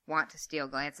would want to steal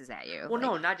glances at you. Well,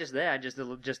 no, not just that, just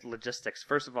logistics.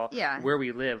 First of all, where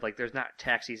we live, like there's not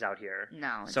taxis out here.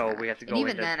 No, so we have to go. And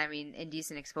even then, I mean,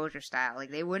 indecent exposure style, like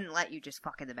they wouldn't let you just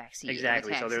fuck in the backseat.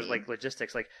 Exactly. So there's like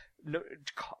logistics, like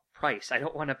price. I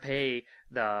don't want to pay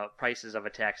the prices of a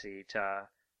taxi to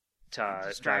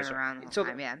just drive around the whole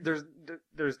time, yeah.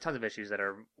 There's tons of issues that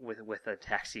are with a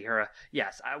taxi or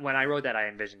when I wrote that I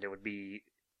envisioned it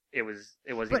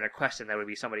wasn't even a question that would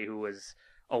be somebody who was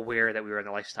aware that we were in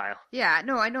the lifestyle. Yeah,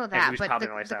 no, I know that, but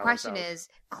the question is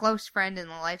close friend in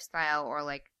the lifestyle or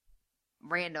like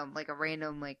random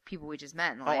people we just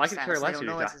met in the lifestyle. I could care less. They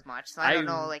don't know us as much, so I don't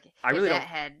know if that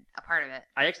had a part of it.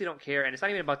 I actually don't care, and it's not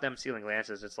even about them stealing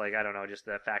glances. It's like I don't know, just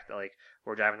the fact that like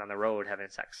we're driving on the road having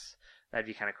sex. That'd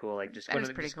be kind of cool. Like just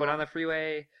go down the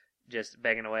freeway, just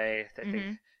banging away.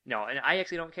 No, and I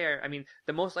actually don't care. I mean,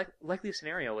 the most likely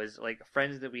scenario is like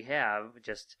friends that we have. We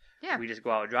just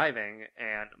go out driving,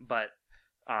 but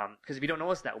because if you don't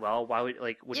know us that well, why would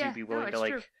you be willing to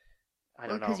like? True. I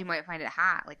don't know. Because you might find it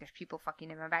hot. Like there's people fucking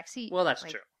in my back seat. Well, that's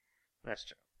true. That's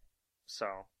true.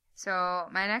 So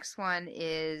my next one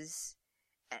is,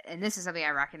 and this is something I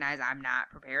recognize I'm not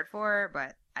prepared for,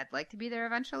 but I'd like to be there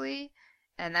eventually.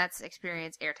 And that's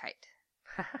experience airtight.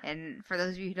 And for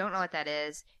those of you who don't know what that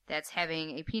is, that's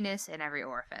having a penis in every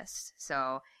orifice.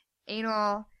 So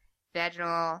anal,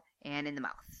 vaginal, and in the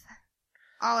mouth.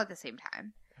 All at the same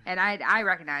time. And I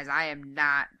recognize I am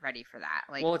not ready for that.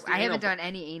 Like, well, I haven't done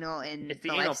any anal in the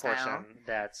lifestyle. It's the anal portion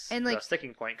that's the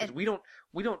sticking point. Because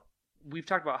we've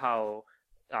talked about how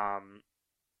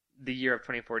the year of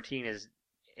 2014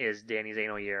 is Danny's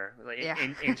anal year.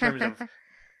 In terms of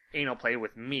anal play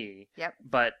with me. Yep.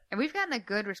 And we've gotten a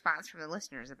good response from the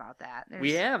listeners about that.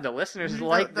 We have. The listeners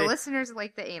listeners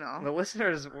like the anal. The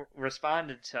listeners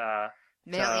responded to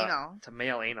male anal. To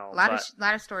male anal. A lot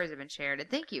of stories have been shared, and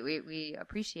thank you. We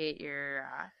appreciate your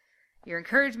your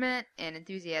encouragement and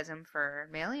enthusiasm for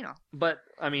male anal. But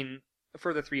I mean,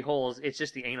 for the 3 holes, it's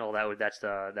just the anal that's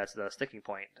the sticking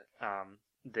point.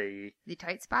 The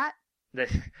tight spot. The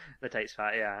tight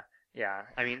spot, yeah.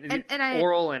 I mean, and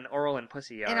oral and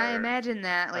pussy are. And I imagine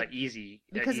that like easy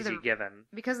because easy given.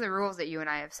 Because of the rules that you and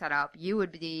I have set up, you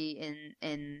would be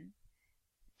in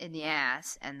the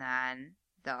ass, and then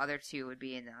the other 2 would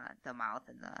be in the mouth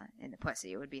and the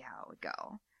pussy. It would be how it would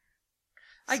go.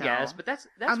 I guess, but that's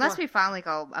unless we found like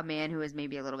a man who is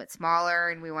maybe a little bit smaller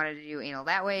and we wanted to do anal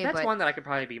that way. That's one that I could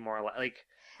probably be more like.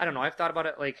 I don't know. I've thought about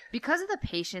it like because of the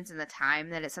patience and the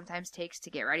time that it sometimes takes to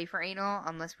get ready for anal.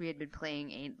 Unless we had been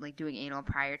doing anal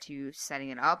prior to setting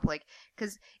it up, like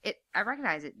because I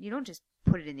recognize it. You don't just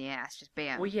put it in the ass, just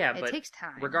bam. Well, yeah, it takes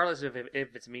time. Regardless of if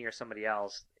it's me or somebody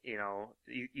else,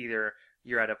 either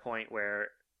you're at a point where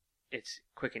it's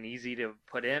quick and easy to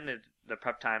put in, the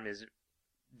prep time is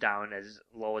down as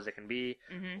low as it can be,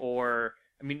 or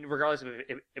I mean, regardless of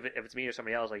if it's me or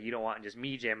somebody else, like you don't want just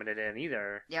me jamming it in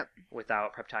either. Yep.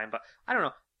 Without prep time, but I don't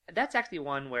know. That's actually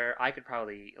one where I could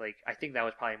probably I think that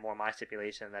was probably more my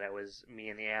stipulation that it was me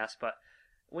in the ass. But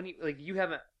when you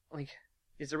haven't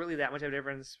is there really that much of a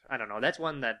difference? I don't know. That's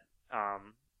one that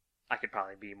I could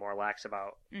probably be more lax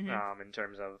about in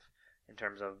terms of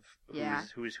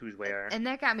who's where. And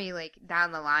that got me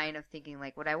down the line of thinking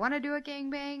would I want to do a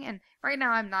gangbang? And right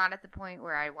now I'm not at the point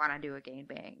where I want to do a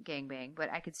gangbang,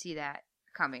 but I could see that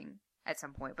coming at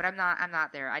some point. But I'm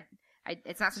not there.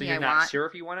 It's not something I want. So you're not sure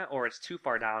if you want it, or it's too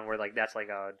far down where that's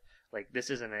this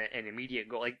isn't an immediate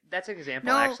goal. That's an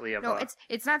example actually of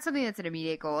it's not something that's an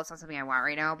immediate goal. It's not something I want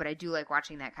right now, but I do like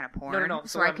watching that kind of porn. No.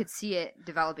 So I could see it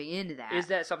developing into that. Is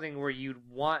that something where you'd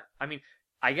want? I mean,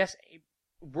 I guess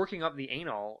working up the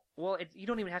anal. Well, you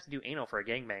don't even have to do anal for a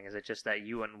gangbang. Is it just that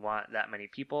you wouldn't want that many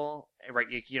people? Right?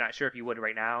 You're not sure if you would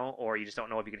right now, or you just don't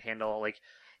know if you can handle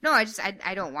No,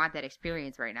 I don't want that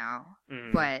experience right now,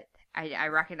 but I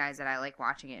recognize that I like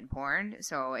watching it in porn,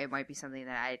 so it might be something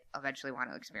that I eventually want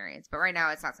to experience. But right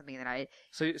now, it's not something that I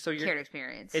care to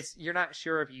experience. You're not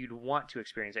sure if you'd want to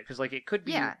experience it because it could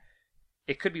be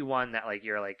it could be one that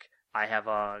you're I have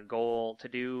a goal to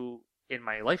do in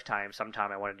my lifetime.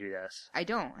 Sometime I want to do this. I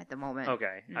don't at the moment.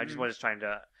 Okay, I just was trying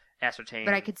to ascertain.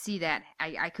 But I could see that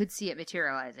I could see it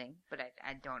materializing, but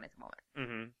I don't at the moment.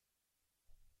 Mm-hmm.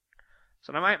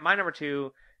 So now my number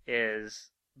 2 is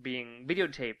being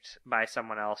videotaped by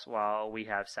someone else while we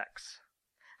have sex.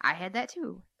 I had that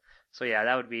too. So yeah,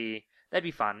 that'd be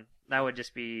fun. That would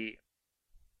just be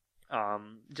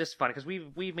just fun because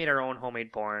we've made our own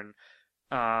homemade porn.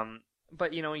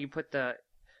 But you put the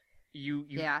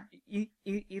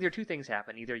either two things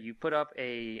happen. Either you put up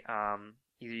a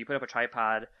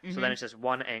tripod, so then it's just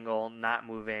one angle, not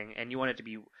moving, and you want it to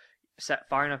be set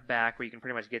far enough back where you can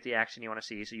pretty much get the action you want to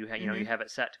see. So you have it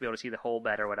set to be able to see the whole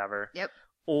bed or whatever. Yep.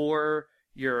 Or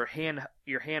your hand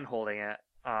holding it.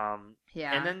 And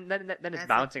then it's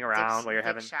bouncing around while you're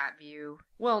having shot view.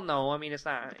 Well, no, I mean it's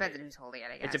not. It depends on who's holding it.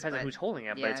 I guess it depends on who's holding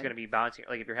it, but it's going to be bouncing.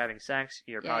 If you're having sex,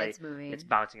 you're probably it's moving. It's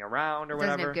bouncing around or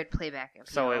whatever. Doesn't have good playback appeal.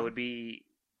 So it would be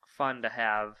fun to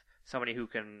have somebody who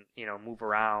can move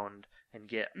around and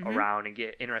get around and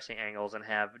get interesting angles and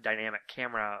have dynamic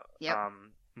camera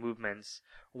movements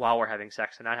while we're having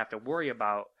sex and not have to worry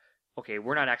about. Okay,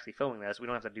 we're not actually filming this. We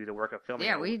don't have to do the work of filming.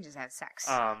 Yeah, we just have sex.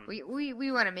 We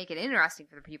want to make it interesting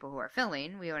for the people who are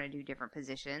filming. We want to do different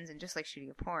positions and just like shooting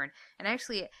a porn. And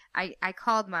actually, I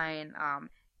called mine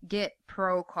get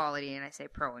pro quality, and I say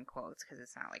pro in quotes because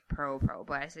it's not like pro,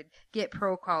 but I said get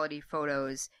pro quality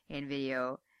photos and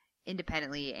video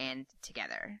independently and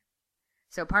together.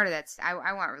 So part of that's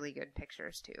I want really good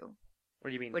pictures too. What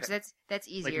do you mean? Which that's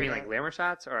easier. Like you mean like glamour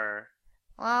shots or?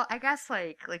 Well, I guess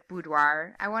like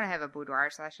boudoir. I want to have a boudoir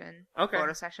session. Okay.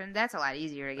 Photo session. That's a lot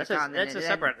easier to get done. That's a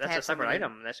separate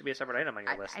item. That should be a separate item on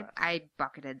your list. I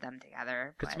bucketed them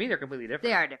together. Because to me they're completely different.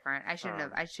 They are different. I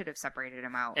should have separated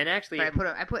them out. And actually, but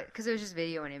I put because it was just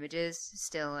video and images,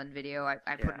 still and video.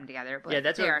 I put them together. But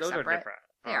those are different.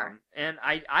 They are. And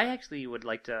I actually would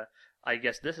like to. I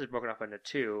guess this is broken up into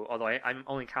 2, although I'm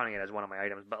only counting it as one of my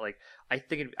items. But I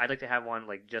think I'd like to have one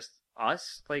just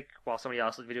us, while somebody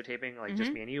else is videotaping,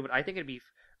 just me and you. But I think it'd be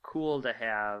cool to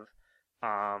have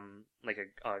a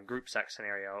group sex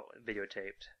scenario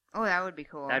videotaped. Oh, that would be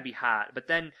cool. That'd be hot. But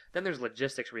then there's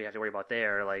logistics where you have to worry about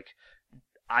there.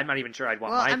 I'm not even sure I'd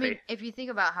want my face. Well, I mean, if you think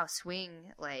about how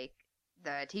Swing, the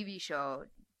TV show,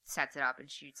 sets it up and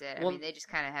shoots it. I mean, they just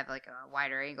kind of have a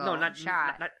wider angle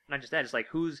shot. Not just that. It's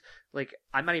who's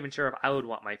I'm not even sure if I would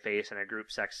want my face in a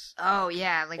group sex. Oh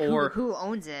yeah, who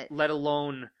owns it? Let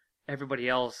alone everybody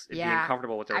else being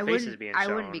comfortable with their faces being shown.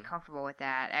 I wouldn't be comfortable with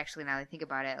that. Actually, now that I think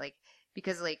about it,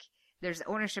 because there's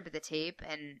ownership of the tape,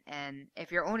 and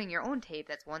if you're owning your own tape,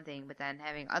 that's one thing. But then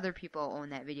having other people own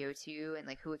that video too, and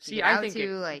like who it can get out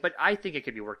to, but I think it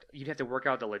could be worked. You'd have to work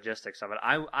out the logistics of it.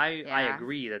 I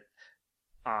agree that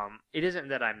it isn't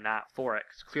that I'm not for it,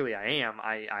 'cause clearly I am.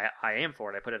 I am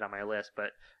for it. I put it on my list,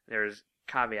 but there's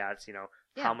caveats.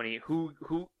 How many? Who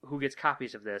gets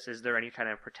copies of this? Is there any kind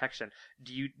of protection?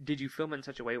 Did you film it in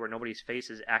such a way where nobody's face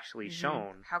is actually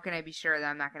shown? How can I be sure that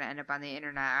I'm not going to end up on the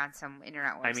internet on some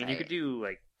internet website? I mean, you could do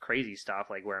like crazy stuff,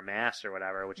 like wear masks or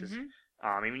whatever, which is.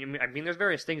 I mean, there's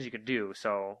various things you could do.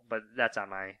 So, but that's on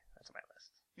my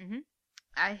list.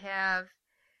 I have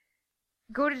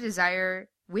go to Desire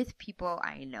with people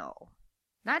I know.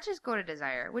 Not just go to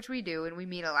Desire, which we do, and we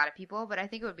meet a lot of people, but I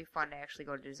think it would be fun to actually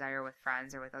go to Desire with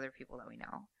friends or with other people that we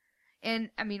know. And,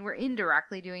 I mean, we're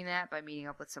indirectly doing that by meeting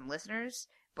up with some listeners,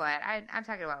 but I'm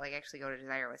talking about, like, actually go to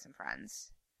Desire with some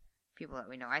friends, people that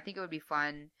we know. I think it would be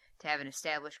fun to have an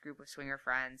established group of swinger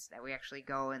friends that we actually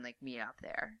go and, like, meet up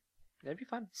there. That'd be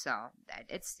fun. So,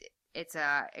 it's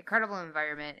a incredible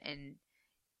environment, and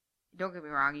don't get me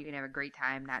wrong, you can have a great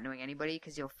time not knowing anybody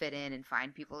because you'll fit in and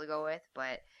find people to go with,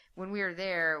 but when we were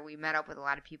there, we met up with a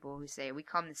lot of people who say we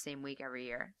come the same week every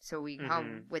year. So we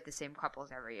come with the same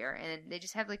couples every year. And they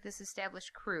just have like this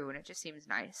established crew, and it just seems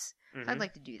nice. So I'd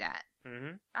like to do that.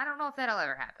 I don't know if that'll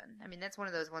ever happen. I mean, that's one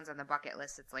of those ones on the bucket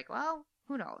list. It's like, well,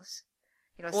 who knows?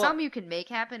 Some you can make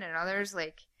happen, and others,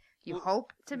 like, you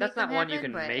hope to make them happen. That's not one you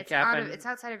can make happen. It's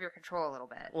outside of your control a little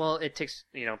bit. Well, it takes,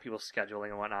 people's scheduling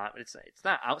and whatnot. It's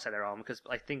not outside their own, because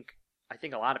I think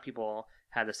a lot of people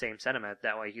have the same sentiment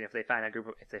that way. If they find a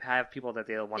group, if they have people that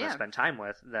they'll want to spend time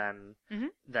with, then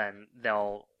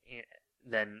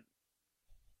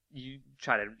you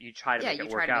try to make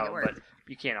it work out, but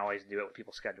you can't always do it with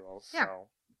people's schedules. Yeah.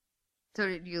 So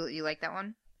you like that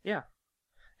one? Yeah,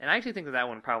 and I actually think that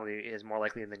one probably is more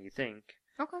likely than you think.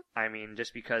 Okay. I mean,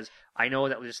 just because I know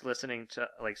that just listening to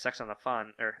like Sex on the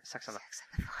Fun.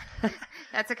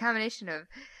 That's a combination of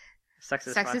Sex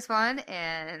is fun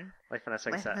and Life on a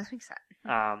Swing Set.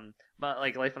 But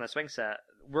like Life on a Swing Set,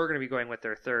 we're going to be going with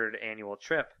their 3rd annual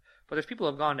trip. But there's people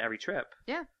who have gone to every trip.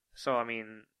 Yeah. So I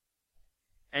mean,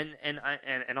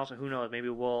 and also who knows? Maybe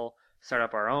we'll start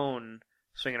up our own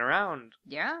swinging around.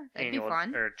 Yeah, that'd annual be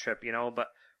fun. Or trip, But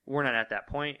we're not at that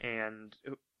point, and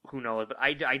who knows? But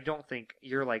I don't think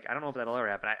you're like, I don't know if that'll ever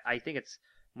happen. I think it's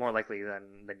more likely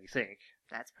than you think.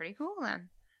 That's pretty cool then.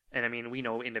 And I mean, we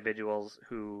know individuals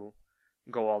who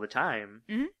go all the time.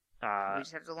 We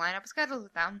just have to line up schedules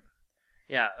with them.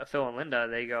 Yeah, Phil and Linda,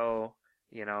 they go.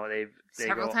 They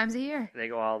several times a year. They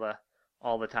go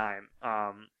all the time.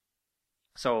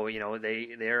 So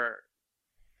their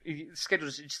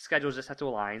schedules just have to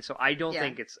align. So I don't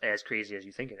think it's as crazy as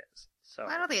you think it is. So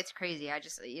I don't think it's crazy. I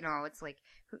just it's like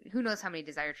who knows how many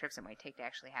Desire trips it might take to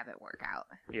actually have it work out.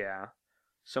 Yeah.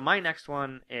 So my next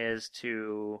one is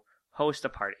to host a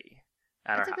party.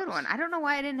 That's a good one. I don't know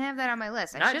why I didn't have that on my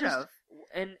list. I should have.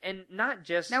 And not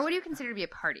just. Now, what do you consider to be a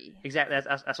party? Exactly.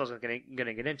 That's what I was gonna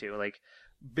get into. Like,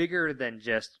 bigger than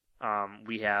just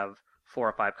we have 4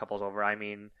 or 5 couples over. I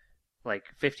mean, like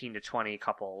 15 to 20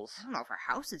 couples. I don't know if our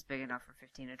house is big enough for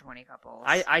 15 to 20 couples.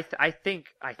 I think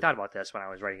I thought about this when I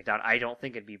was writing it down. I don't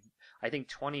think it'd be. I think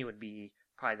 20 would be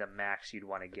probably the max you'd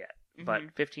want to get. But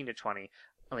 15 to 20,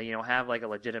 have like a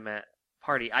legitimate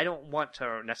party. I don't want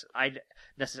to I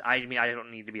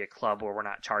don't need to be a club where we're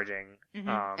not charging.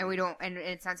 And we don't, and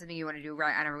it's not something you want to do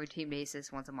right on a routine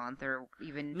basis once a month or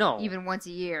even once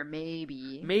a year,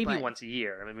 maybe once a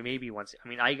year. I mean, maybe once. I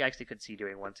mean, I actually could see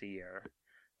doing once a year.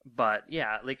 But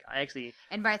yeah, like I actually.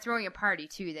 And by throwing a party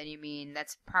too, then you mean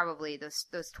that's probably those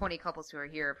 20 couples who are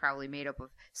here are probably made up of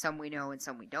some we know and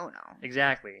some we don't know.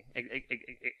 Exactly.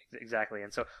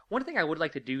 And so one thing I would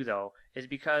like to do though is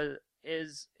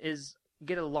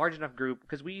get a large enough group,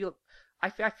 because I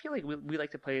feel like we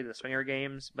like to play the swinger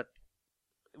games, but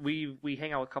we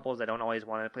hang out with couples that don't always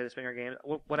want to play the swinger games.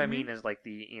 What I mean is like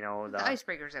the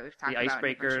icebreakers that we've talked about. The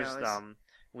icebreakers.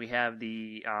 We have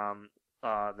the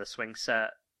swing set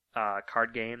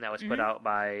card game that was put out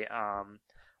by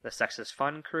the Sex is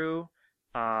Fun crew.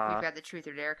 We've got the Truth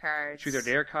or Dare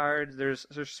cards. There's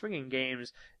swinging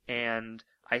games, and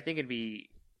I think it'd be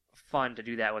fun to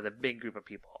do that with a big group of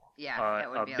people. Yeah, that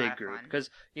would be a big group, because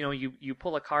you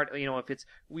pull a card. If it's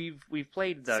we've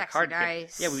played the Sexy card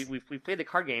dice. game. Yeah, we've played the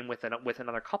card game with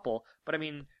another couple, but I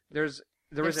mean there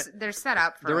set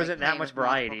up for there isn't that much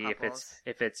variety if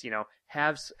it's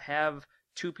have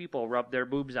 2 people rub their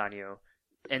boobs on you,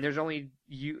 and there's only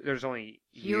you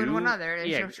and one other.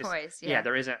 There's no choice. Yeah,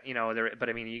 there isn't. But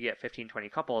I mean, you get 15, 20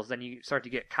 couples, then you start to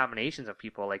get combinations of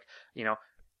people. Like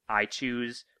I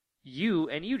choose you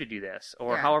to do this,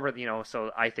 or Yeah. however,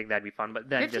 so I think that'd be fun. But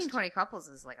then 15, 20 couples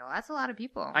is like, that's a lot of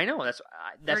people. I know that's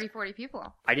 30, 40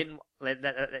 people. I didn't.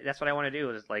 That's what I want to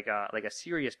do is like a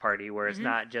serious party where it's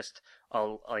not just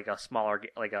a smaller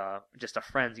just a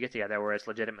friends get together where it's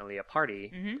legitimately a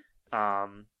party.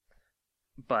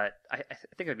 But I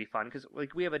think it'd be fun because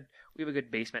like we have a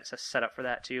good basement set up for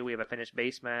that too. We have a finished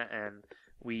basement and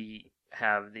we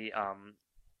have the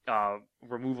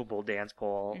removable dance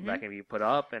pole that can be put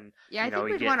up, and I think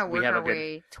we'd want to work our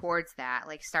way towards that.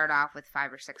 Like start off with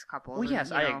 5 or 6 couples. Well,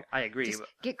 yes, I agree. Just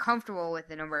get comfortable with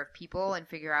the number of people and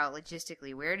figure out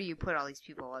logistically where do you put all these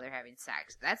people while they're having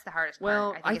sex. That's the hardest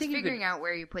part. I think it's figuring out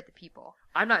where you put the people.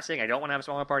 I'm not saying I don't want to have a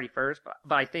smaller party first,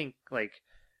 but I think like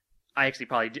I actually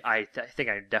probably do, I think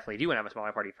I definitely do want to have a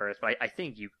smaller party first. But I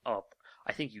think you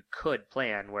could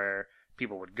plan where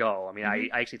people would go. I mean, I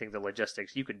actually think the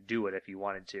logistics, you could do it if you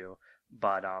wanted to,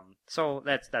 but so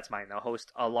that's mine. I'll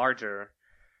host a larger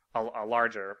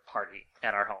party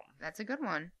at our home. That's a good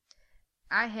one.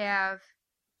 I have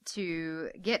to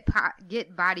get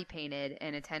body painted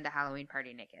and attend a Halloween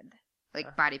party naked,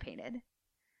 like body painted.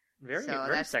 Very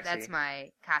sexy. That's my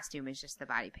costume, is just the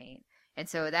body paint, and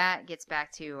so that gets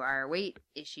back to our weight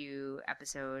issue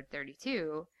episode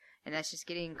 32. And that's just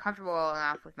getting comfortable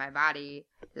enough with my body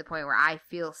to the point where I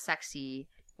feel sexy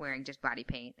wearing just body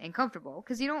paint and comfortable.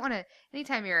 Because you don't want to,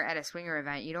 anytime you're at a swinger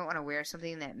event, you don't want to wear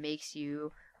something that makes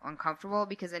you uncomfortable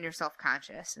because then you're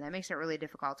self-conscious. And that makes it really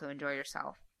difficult to enjoy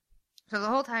yourself. So the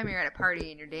whole time you're at a party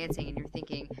and you're dancing and you're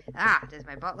thinking, does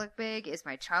my butt look big? Is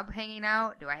my chub hanging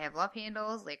out? Do I have love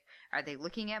handles? Like, are they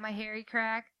looking at my hairy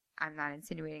crack? I'm not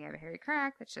insinuating I have a hairy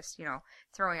crack. That's just,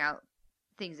 throwing out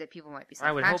things that people might be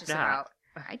self-conscious about.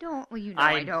 I don't. Well,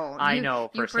 I don't. I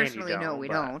know. You personally know we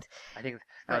don't. I think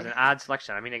that was an odd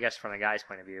selection. I mean, I guess from the guy's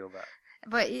point of view,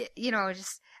 but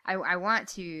just I want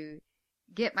to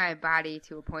get my body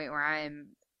to a point where I'm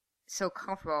so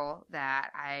comfortable that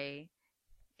I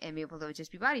am able to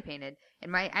just be body painted.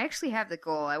 And I actually have the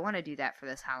goal. I want to do that for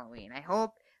this Halloween. I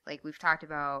hope, like we've talked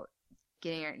about,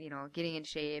 getting in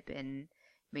shape and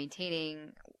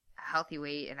maintaining a healthy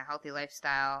weight and a healthy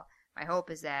lifestyle. My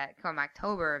hope is that come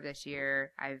October of this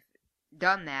year, I've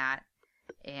done that,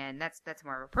 and that's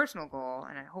more of a personal goal.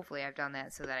 And hopefully, I've done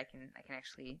that so that I can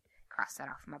actually cross that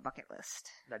off my bucket list.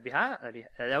 That'd be hot.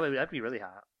 That'd be really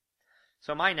hot.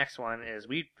 So my next one is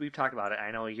we've talked about it.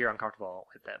 I know you're uncomfortable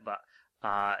with it, but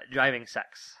driving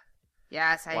sex.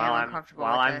 Yes, I am uncomfortable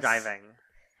while with I'm this. driving.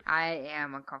 I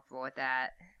am uncomfortable with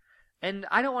that. And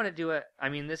I don't want to do it. I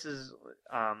mean, this is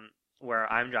where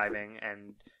I'm driving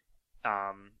and.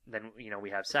 Then we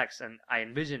have sex, and I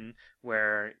envision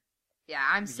where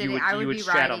I'm sitting. I would be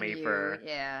riding you.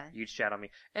 You'd shadow me,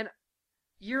 and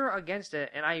you're against it,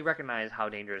 and I recognize how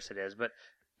dangerous it is. But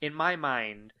in my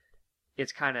mind,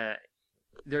 it's kind of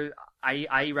there.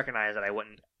 I recognize that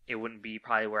it wouldn't be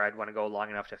probably where I'd want to go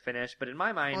long enough to finish. But in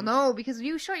my mind, well, no, because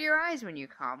you shut your eyes when you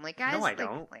come. Like guys, no, I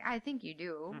don't. Like, I think you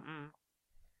do. Mm-mm.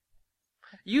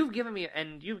 You've given me,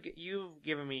 and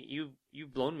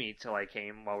you've blown me till I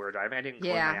came while we were driving. I didn't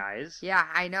close my eyes. Yeah,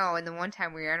 I know. And the one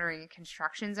time we were entering a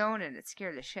construction zone, and it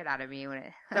scared the shit out of me when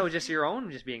it. That was just your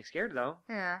own, just being scared, though.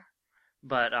 Yeah.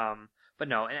 But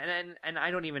no, and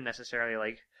I don't even necessarily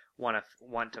like want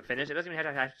to finish. It doesn't even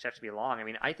have to be long. I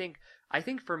mean, I think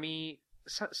for me,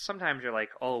 sometimes you're like,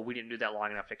 oh, we didn't do that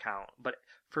long enough to count. But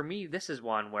for me, this is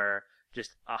one where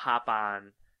just a hop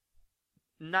on.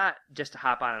 Not just to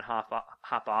hop on and hop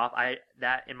off.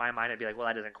 That in my mind I'd be like, well,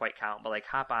 that doesn't quite count. But like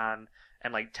hop on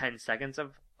and like 10 seconds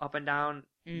of up and down,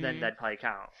 then that'd probably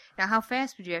count. Now, how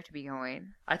fast would you have to be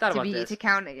going? I thought about this to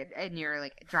count and you're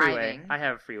like driving. Freeway. I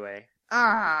have freeway.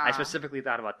 I specifically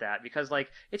thought about that because like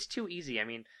it's too easy. I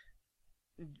mean,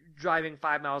 driving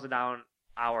 5 miles an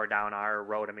hour down our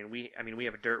road. I mean, we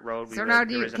have a dirt road. So now,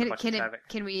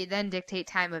 can we then dictate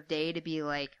time of day to be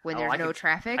like when there's no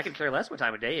traffic? I can care less what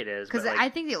time of day it is. Because I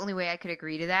think the only way I could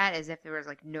agree to that is if there was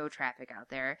like no traffic out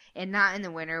there, and not in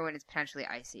the winter when it's potentially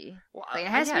icy. Well, like it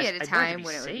has to be at a time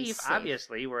when it would be safe.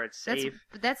 Obviously, where it's safe.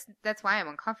 That's why I'm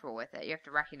uncomfortable with it. You have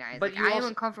to recognize. But I am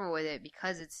uncomfortable with it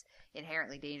because it's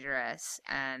inherently dangerous.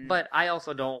 But I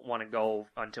also don't want to go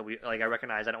until I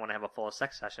recognize I don't want to have a full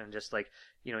sex session. Just like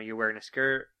you're wearing a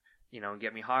skirt,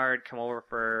 get me hard, come over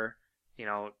for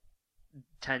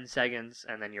 10 seconds,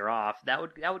 and then you're off. That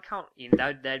would count.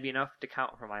 That'd be enough to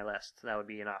count for my list. That would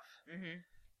be enough.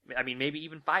 Mm-hmm. I mean, maybe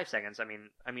even 5 seconds.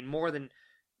 I mean more than.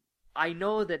 I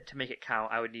know that to make it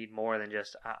count, I would need more than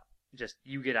just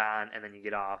you get on and then you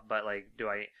get off. But like, do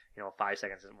I? 5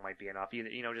 seconds might be enough.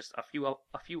 Just a few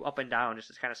up and down, just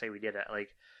to kind of say we did it. Like,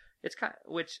 it's kind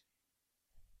of, which,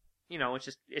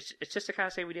 it's just to kind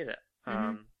of say we did it.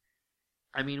 Mm-hmm.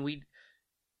 I mean,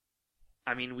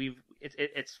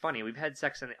 it's funny. We've had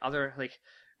sex in the other, like,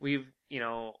 we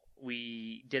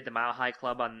did the Mile High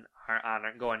Club on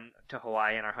going to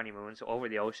Hawaii on our honeymoon, so over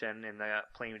the ocean in the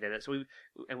plane we did it. So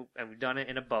we've done it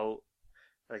in a boat.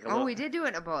 Like we did do it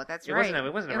in a boat. That's right.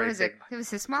 It wasn't a very big. It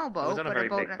was a small boat. It wasn't a very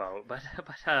big boat, but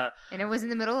and it was in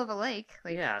the middle of a lake.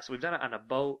 Like, yeah, so we've done it on a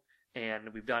boat,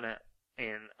 and we've done it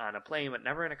on a plane, but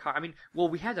never in a car. I mean, well,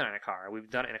 we have done it in a car. We've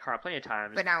done it in a car plenty of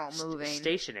times. But now moving.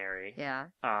 Stationary. Yeah.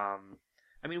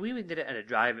 I mean, we even did it at a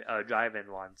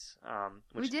drive-in once.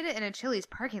 We did it in a Chili's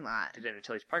parking lot. Did it in a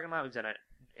Chili's parking lot. We've done it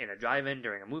in a drive-in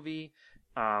during a movie.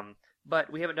 But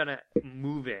we haven't done it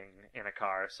moving in a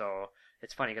car, so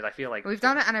it's funny because I feel like we've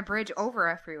done it on a bridge over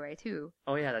a freeway too.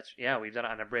 Oh yeah, we've done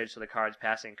it on a bridge so the cars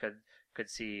passing could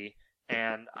see.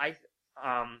 And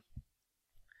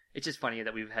it's just funny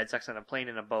that we've had sex on a plane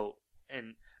and a boat,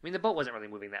 and I mean the boat wasn't really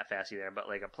moving that fast either, but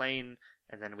like a plane,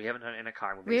 and then we haven't done it in a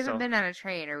car movie. We haven't been on a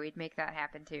train, or we'd make that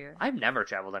happen too. I've never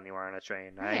traveled anywhere on a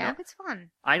train. Yeah, it's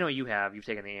fun. I know you have. You've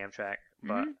taken the Amtrak,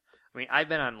 but I mean I've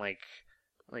been on like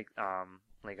a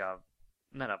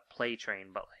not a play train,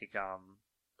 but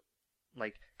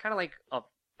like kind of like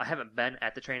I haven't been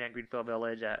at the train at Greenfield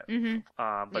Village. But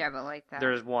but like that.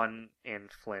 There's one in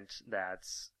Flint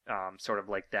that's sort of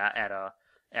like that at a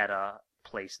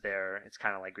place there. It's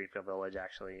kind of like Greenfield Village,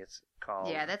 actually. It's called.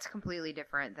 Yeah, that's completely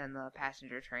different than the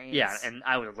passenger trains. Yeah, and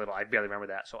I was little. I barely remember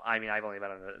that. So I mean, I've only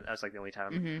been on that's like the only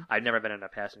time I've never been in a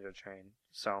passenger train.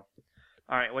 So,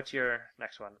 all right, what's your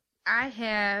next one? I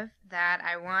have that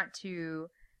I want to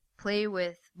play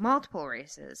with multiple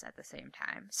races at the same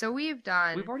time. So we've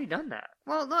already done that.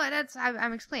 Well, no,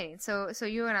 I'm explaining. So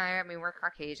you and I mean, we're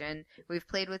Caucasian. We've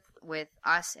played with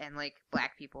us and like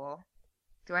black people.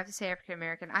 Do I have to say African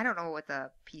American? I don't know what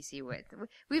the PC would.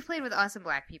 We've played with us and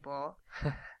black people.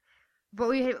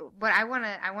 But I want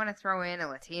to throw in a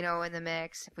Latino in the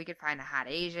mix. If we could find a hot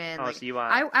Asian. Oh, like, so you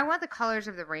want? I want the colors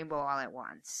of the rainbow all at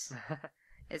once.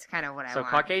 It's kind of what I want.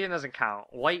 So Caucasian doesn't count.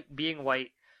 Being white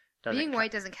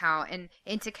doesn't count.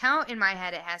 And to count in my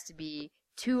head, it has to be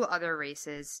 2 other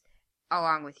races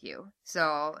along with you.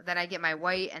 So then I get my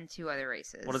white and 2 other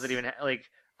races. What does it even like?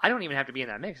 I don't even have to be in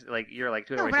that mix. Like you're like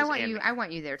 2 other races. No, but I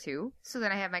want you there too. So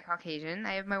then I have my Caucasian.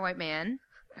 I have my white man.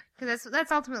 Because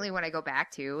that's ultimately what I go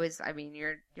back to. Is I mean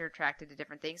you're attracted to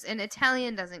different things. And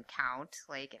Italian doesn't count.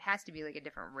 Like it has to be like a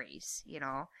different race. You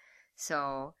know.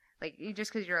 So. Like,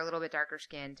 just because you're a little bit darker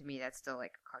skinned, to me, that's still,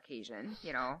 like, Caucasian,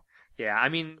 you know? Yeah, I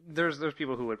mean, there's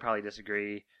people who would probably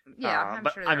disagree. Yeah, I'm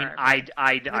but, sure I mean, are,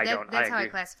 I don't. That's how I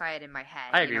classify it in my head.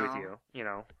 I agree with you, you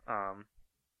know?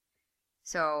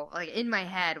 So, like, in my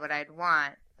head, what I'd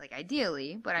want, like,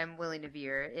 ideally, but I'm willing to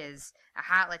veer, is a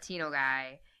hot Latino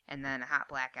guy and then a hot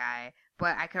black guy.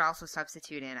 But I could also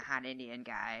substitute in a hot Indian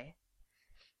guy.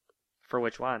 For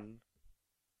which one?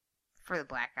 For the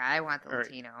black guy. I want the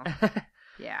Latino.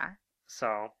 Yeah. So,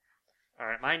 all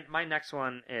right. My next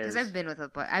one is because I've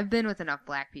been with enough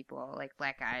black people, like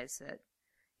black guys, that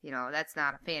you know that's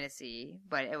not a fantasy,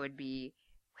 but it would be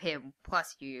him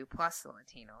plus you plus the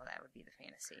Latino. That would be the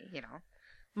fantasy, you know.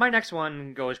 My next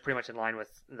one goes pretty much in line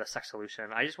with the sex solution.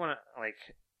 I just want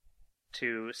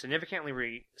to significantly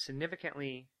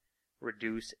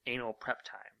reduce anal prep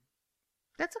time.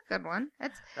 That's a good one.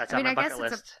 That's on my bucket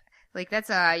list.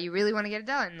 That's you really want to get it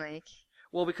done, like.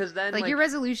 Well, because then your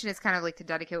resolution is kind of like to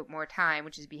dedicate more time,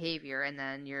 which is behavior, and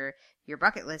then your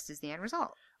bucket list is the end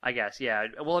result. I guess, yeah.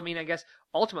 Well, I mean, I guess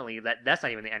ultimately that's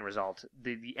not even the end result.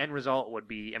 The end result would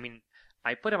be, I mean,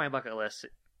 I put on my bucket list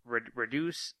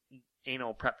reduce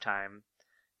anal prep time,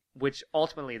 which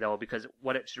ultimately though, because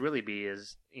what it should really be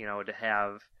is, you know, to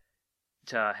have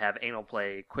anal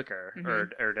play quicker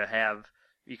or to have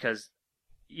because.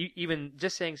 Even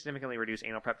just saying significantly reduce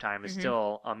anal prep time is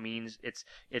still a means. It's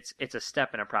a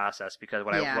step in a process because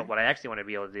what I actually want to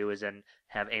be able to do is then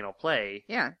have anal play.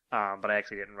 Yeah. But I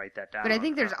actually didn't write that down. But I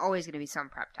think there's always going to be some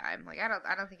prep time. Like I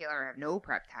don't think you'll ever have no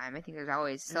prep time. I think there's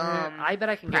always some. I bet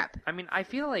I can prep. I mean, I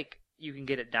feel like you can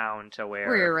get it down to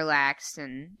where you're relaxed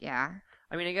and yeah.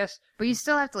 I mean, I guess. But you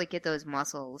still have to like get those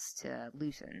muscles to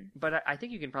loosen. But I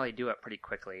think you can probably do it pretty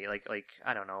quickly. Like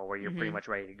I don't know, where you're pretty much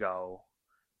ready to go.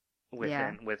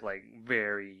 With like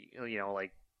very, you know,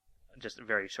 like just a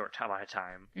very short amount of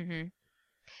time. Mm-hmm.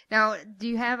 Now, do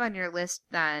you have on your list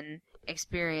then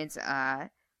experience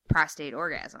prostate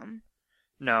orgasm?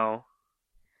 No.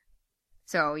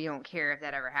 So you don't care if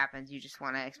that ever happens. You just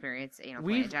want to experience anal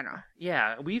play in general.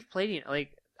 Yeah, we've played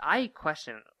like I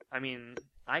question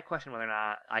whether or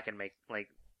not I can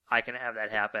have that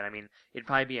happen. I mean, it'd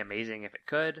probably be amazing if it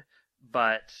could,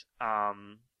 but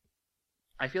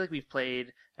I feel like we've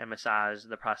played and massaged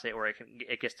the prostate where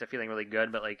it gets to feeling really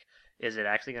good, but like, is it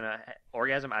actually gonna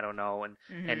orgasm? I don't know,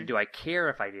 and do I care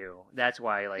if I do? That's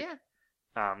why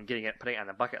putting it on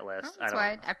the bucket list. Well, that's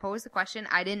why I posed the question.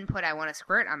 I didn't put I want to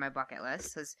squirt on my bucket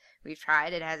list because we've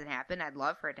tried. It hasn't happened. I'd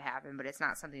love for it to happen, but it's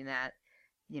not something that,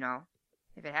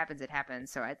 if it happens, it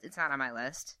happens. So it's not on my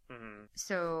list. Mm-hmm.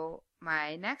 So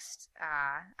my next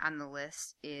on the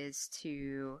list is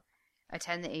to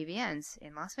attend the AVNs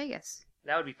in Las Vegas.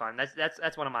 That would be fun.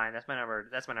 That's one of mine. That's my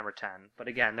number 10. But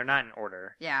again, they're not in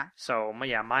order. Yeah. So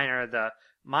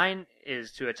mine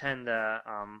is to attend the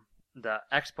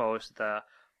expos, the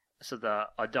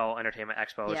adult entertainment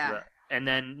expos, and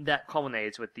then that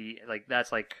culminates with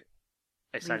that's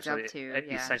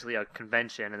essentially a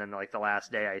convention, and then like the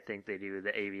last day I think they do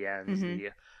the AVNs,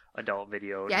 the Adult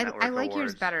Video Network I like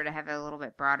Awards. yours better to have it a little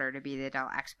bit broader, to be the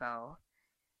adult expo.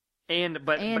 And the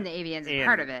AVNs is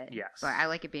part of it. Yes. But I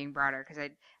like it being broader because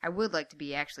I would like to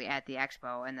be actually at the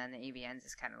expo, and then the AVNs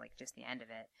is kind of like just the end of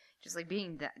it. Just like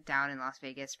being down in Las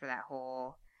Vegas for that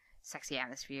whole sexy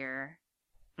atmosphere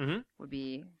would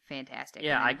be fantastic.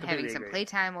 Yeah, and having some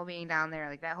playtime while being down there,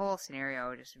 like that whole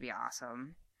scenario just would be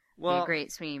awesome. Well, be a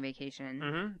great swinging vacation.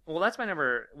 Mm-hmm. Well, that's my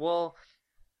number. Well,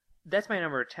 that's my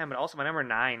number 10, but also my number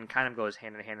 9 kind of goes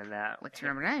hand in hand in that. What's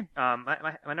your number 9?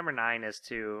 My number 9 is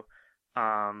to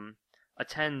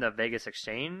attend the Vegas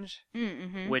Exchange,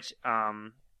 which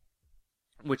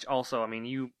also, I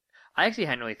mean, I actually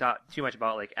hadn't really thought too much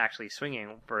about like actually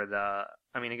swinging for the.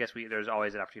 I mean, I guess there's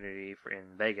always an opportunity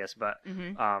in Vegas, but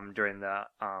during the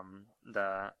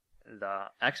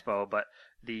expo, but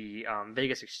the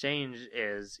Vegas Exchange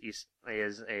is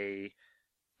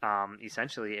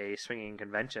essentially a swinging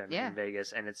convention in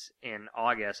Vegas, and it's in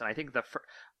August, and I think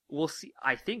we'll see.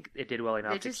 I think it did well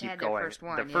enough to keep going.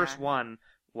 The first one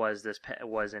was in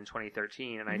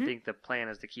 2013, and I think the plan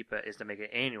is to make it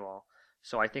annual.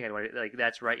 So I think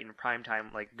that's right in prime time,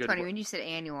 like good. Funny when you said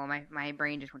annual, my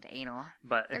brain just went to anal.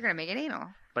 But they're gonna make it anal.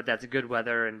 But that's good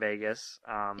weather in Vegas,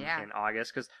 in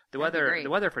August, because the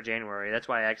weather for January. That's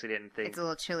why I actually didn't think it's a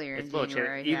little chillier in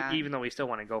January. Even though we still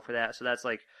want to go for that. So that's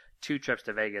like 2 trips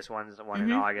to Vegas. One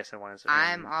in August and one in.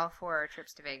 I'm all for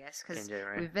trips to Vegas because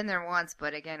we've been there once,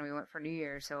 but again, we went for New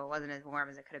Year's, so it wasn't as warm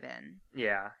as it could have been.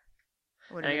 Yeah.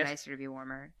 It would have been nicer to be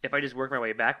warmer. If I just work my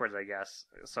way backwards, I guess.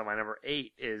 So my number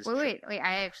 8 is... Wait.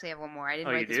 I actually have one more. I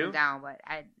didn't write this one down, but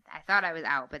I thought I was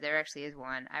out, but there actually is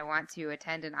one. I want to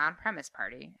attend an on-premise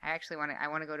party. I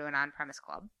want to go to an on-premise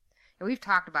club. And we've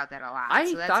talked about that a lot. I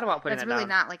thought about putting that down. That's really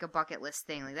not like a bucket list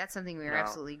thing. Like that's something we're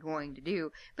absolutely going to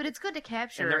do. But it's good to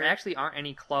capture... And there actually aren't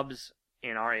any clubs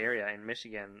in our area in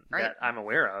Michigan that I'm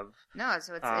aware of. No,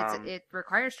 so it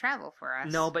requires travel for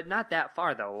us. No, but not that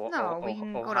far though. No, we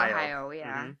can go to Ohio,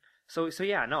 yeah. Mm-hmm. So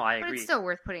yeah, no, I agree. But it's still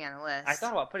worth putting on the list. I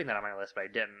thought about putting that on my list, but I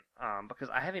didn't, because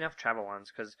I have enough travel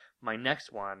ones. Because my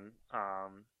next one,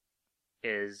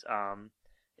 is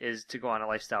to go on a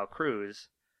lifestyle cruise.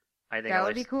 I think that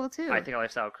would be cool too. I think a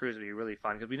lifestyle cruise would be really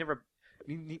fun because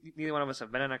neither one of us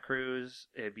have been on a cruise.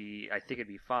 I think it'd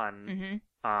be fun.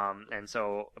 And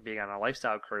so being on a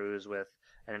lifestyle cruise with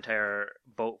an entire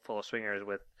boat full of swingers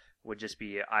would just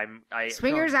be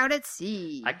swingers out at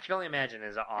sea. I can only imagine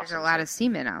is an awesome. There's a lot of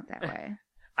seamen out that way.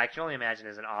 I can only imagine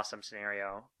is an awesome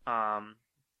scenario. And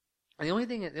the only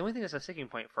thing that's a sticking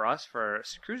point for us for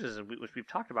cruises, which we've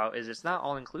talked about, is it's not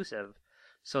all inclusive.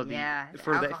 So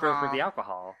for the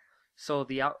alcohol. So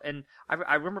and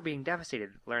I remember being devastated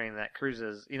learning that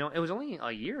cruises. It was only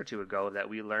a year or two ago that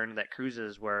we learned that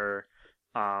cruises were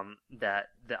that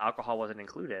the alcohol wasn't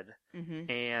included,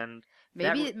 and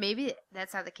maybe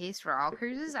that's not the case for all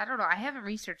cruises. I don't know. I haven't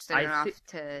researched it enough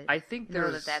to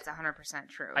know that that's 100%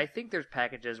 true. I think there's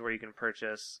packages where you can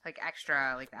purchase like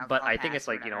extra, like the alcohol. But I think it's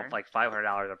like like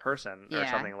 $500 a person or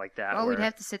something like that. Well, we'd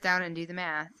have to sit down and do the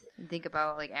math and think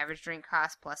about like average drink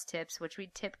cost plus tips, which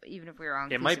we'd tip even if we were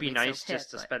on. It might be nice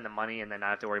just to spend the money and then not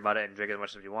have to worry about it and drink as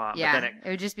much as you want. Yeah, but then it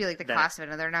would just be like the cost of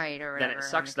another night or whatever. Then it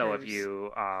sucks though if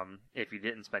you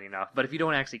didn't spend enough. But if you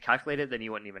don't actually calculate it, then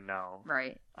you wouldn't even know.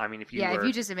 Right. I mean, if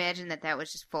you just imagine that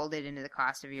was just folded into the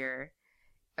cost of your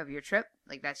trip,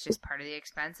 like that's just part of the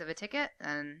expense of a ticket,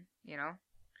 and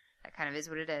that kind of is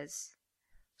what it is.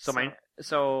 I'm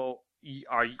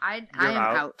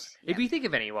out. If you think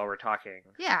of any while we're talking.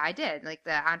 Yeah, I did. Like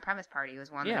the on-premise party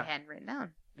was one that I hadn't written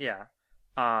down. Yeah.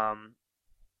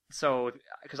 So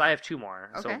because I have 2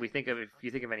 more, so if you think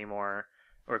of any more,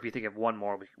 or if you think of one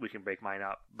more, we can break mine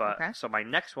up. But so my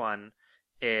next one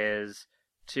is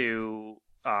to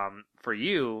for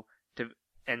you to,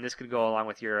 and this could go along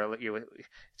with your.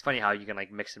 It's funny how you can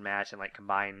like mix and match and like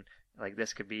combine Like,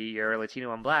 this could be your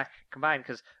Latino and Black combined,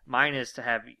 because mine is to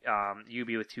have you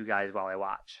be with 2 guys while I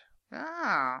watch.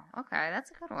 Oh, okay,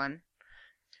 that's a good one.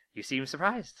 You seem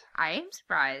surprised. I am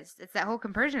surprised. It's that whole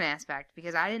conversion aspect,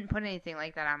 because I didn't put anything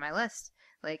like that on my list.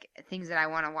 Like, things that I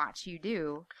want to watch you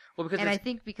do. Well, because I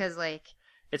think because, like...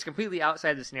 It's completely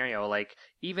outside the scenario. Like,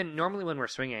 even normally when we're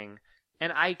swinging,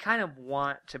 and I kind of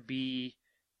want to be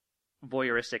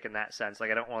voyeuristic in that sense.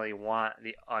 Like, I don't really want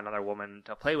another woman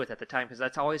to play with at the time, because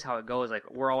that's always how it goes. Like,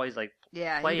 we're always, like,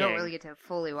 playing. You don't really get to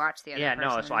fully watch the other person.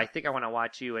 Yeah, no, so I think I want to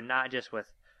watch you, and not just with...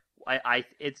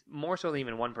 it's more so than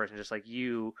even one person, just like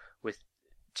you with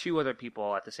 2 other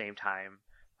people at the same time.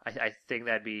 I think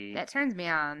that'd be... That turns me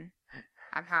on.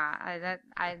 I'm hot.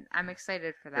 I'm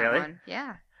excited for that really? one.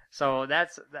 Yeah. So that'd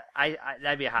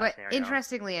be a hot scenario.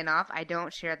 Interestingly enough, I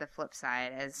don't share the flip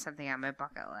side as something on my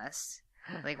bucket list.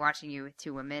 Like watching you with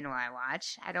 2 women while I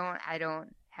watch. I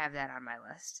don't have that on my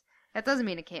list. That doesn't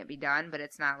mean it can't be done, but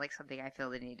it's not like something I feel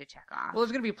the need to check off. Well,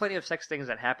 there's going to be plenty of sex things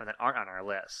that happen that aren't on our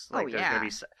list. Like, there's going to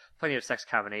be plenty of sex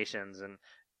combinations and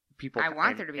people. I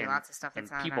want there to be lots of stuff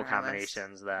that's not people on our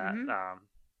combinations list.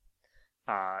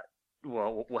 That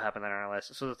will happen on our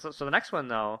list. So the next one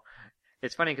though,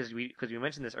 it's funny because we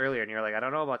mentioned this earlier, and you're like, I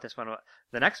don't know about this one.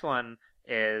 The next one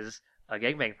is a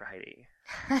gangbang for Heidi.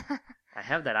 I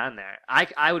have that on there.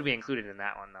 I would be included in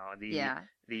that one though.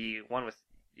 The one with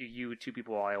you 2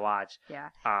 people while I watch. Yeah.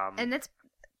 And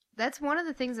that's one of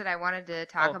the things that I wanted to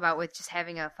talk about with just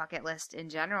having a fuck it list in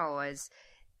general was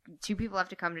 2 people have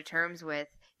to come to terms with,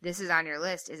 this is on your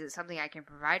list. Is it something I can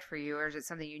provide for you, or is it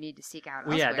something you need to seek out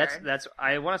elsewhere? Yeah, that's.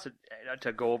 I want us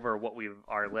to go over what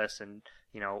our list, and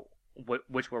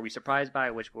which were we surprised by,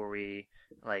 which were we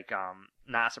like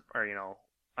not, or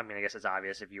I mean, I guess it's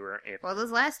obvious if you were. Well,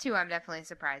 those last 2 I'm definitely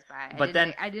surprised by. But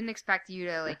I didn't expect you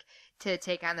to to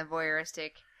take on the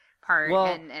voyeuristic part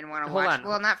and want to watch. On.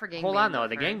 Well, not for gangbang. Hold on though.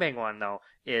 The gangbang one though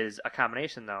is a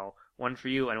combination though. One for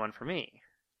you and one for me.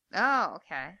 Oh,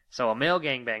 okay. So a male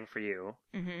gangbang for you.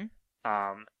 Mm-hmm.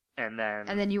 And then.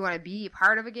 And then you want to be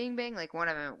part of a gangbang, like one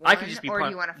of them. I could just be or do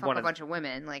you want to fuck a bunch of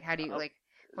women? Like, how do you like?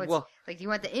 Do you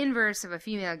want the inverse of a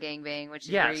female gangbang, which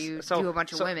is where you do a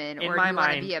bunch of women, or do you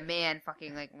want to be a man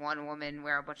fucking like one woman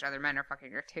where a bunch of other men are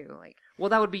fucking her too? Like, well,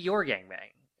 that would be your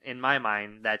gangbang. In my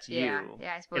mind, that's you.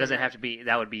 Yeah, I suppose. It doesn't have to be.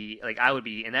 That would be like I would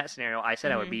be in that scenario. I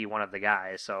said I would be one of the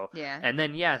guys. So yeah. And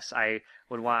then yes, I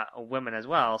would want a woman as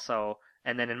well. So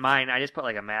and then in mine, I just put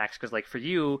like a max because like for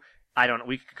you, I don't.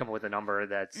 We could come up with a number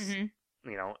that's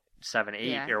 7,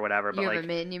 8 or whatever. But you have like a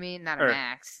min, you mean, not a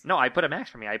max? No, I put a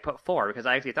max for me. I put 4 because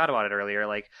I actually thought about it earlier.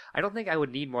 Like I don't think I would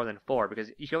need more than 4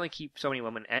 because you can only keep so many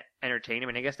women entertained. I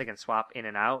mean, I guess they can swap in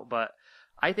and out, but.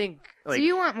 I think like so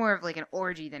you want more of like an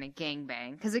orgy than a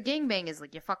gangbang, because a gangbang is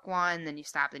like you fuck one, then you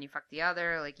stop, then you fuck the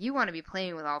other. Like you want to be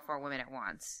playing with all 4 women at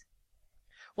once.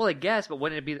 Well, I guess, but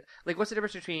wouldn't it be like what's the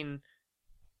difference between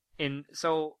what's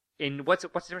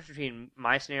the difference between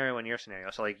my scenario and your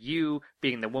scenario? So like you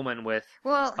being the woman with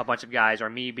a bunch of guys, or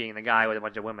me being the guy with a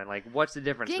bunch of women. Like what's the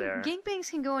difference there?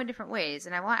 Gangbangs can go in different ways,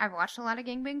 and I've watched a lot of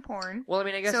gangbang porn. Well, I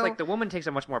mean, I guess like the woman takes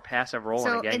a much more passive role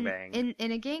in a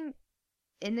gangbang.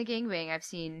 In the gangbang, I've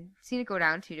seen it go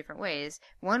down 2 different ways.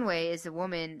 One way is the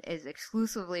woman is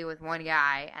exclusively with one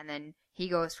guy, and then he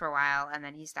goes for a while, and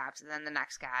then he stops, and then the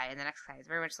next guy, and the next guy is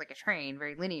very much like a train,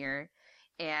 very linear,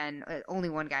 and only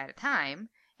one guy at a time.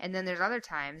 And then there's other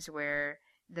times where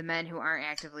the men who aren't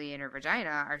actively in her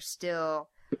vagina are still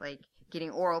like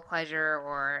getting oral pleasure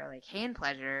or like hand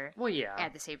pleasure. Well, yeah.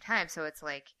 At the same time, so it's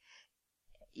like.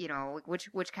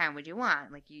 Which kind would you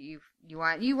want? Like you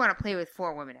want to play with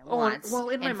 4 women at once,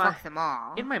 and fuck them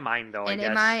all. In my mind, though, and I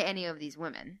guess. Am I any of these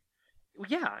women?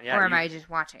 Yeah. Or am I just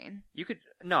watching? You could.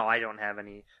 No, I don't have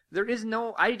any. There is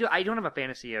no. I don't have a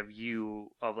fantasy of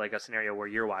like a scenario where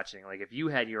you're watching. Like if you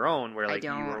had your own, where like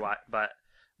you were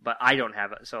but I don't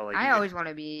have it. So like I always want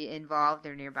to be involved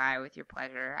or nearby with your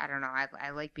pleasure. I don't know.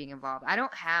 I like being involved. I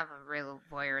don't have a real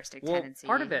voyeuristic tendency.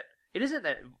 Part of it isn't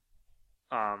that.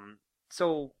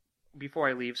 So before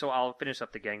I leave, so I'll finish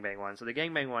up the gangbang one. So the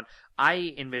gangbang one,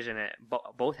 I envision it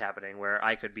both happening, where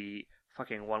I could be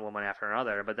fucking one woman after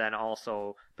another, but then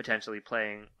also potentially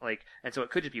playing like, and so it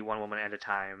could just be one woman at a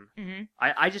time. Mm-hmm.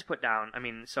 I just put down. I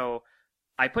mean, so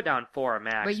I put down 4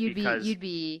 max. But you'd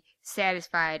be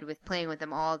satisfied with playing with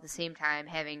them all at the same time,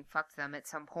 having fucked them at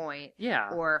some point. Yeah.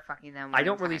 Or fucking them. I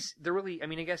don't really. They're really. I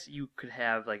mean, I guess you could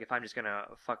have like if I'm just gonna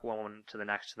fuck one woman to the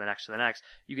next, to the next, to the next.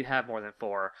 You could have more than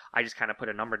 4. I just kind of put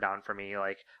a number down for me.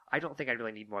 Like I don't think I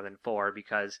really need more than 4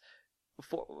 because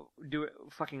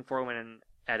fucking 4 women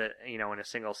at a in a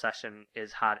single session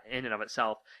is hot in and of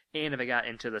itself. And if I got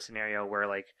into the scenario where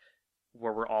like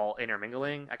where we're all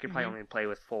intermingling. I could probably only play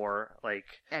with 4, like,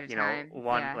 At a you time, know,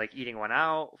 one, yeah. like eating one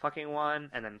out, fucking one,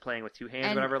 and then playing with 2 hands,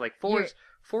 And whatever. Like, 4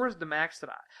 is the max that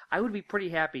I would be pretty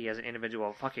happy as an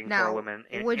individual fucking Now, 4 women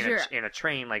in a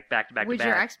train, like, back to back to Would back.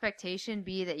 your expectation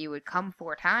be that you would come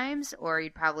 4 times, or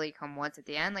you'd probably come once at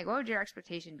the end? Like, what would your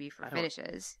expectation be for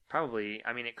finishes? Probably,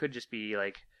 I mean, it could just be,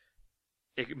 like,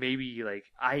 it maybe, like,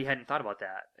 I hadn't thought about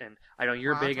that, and I know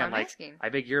you're big on, like, asking.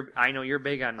 I know you're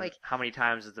big on, Like, how many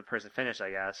times does the person finish,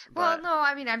 I guess. Well, But no,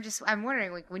 I mean, I'm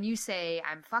wondering, like, when you say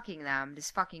I'm fucking them, does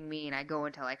fucking mean I go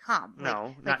until I come? Like,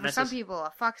 No, like not for some people,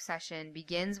 a fuck session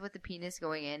begins with the penis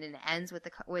going in and ends with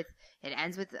the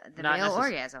Not male necess-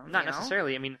 orgasm. Not you know?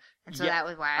 necessarily. I mean, And so that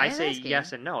was why I was say asking.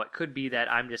 yes and no. It could be that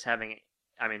I'm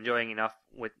enjoying enough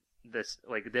with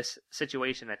this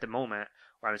situation at the moment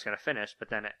where I'm just going to finish, but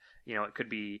then it could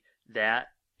be that,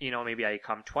 maybe I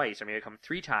come twice, or maybe I come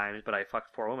 3 times, but I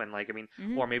fuck 4 women, like, I mean,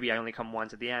 or maybe I only come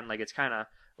once at the end, like, it's kind of,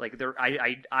 like,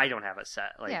 I don't have it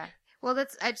set, like. Yeah. Well,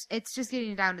 it's just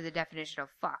getting down to the definition of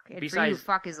fuck. And for Besides- you,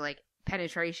 fuck is, like,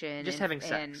 penetration. Just having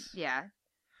sex. Yeah.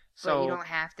 So, but you don't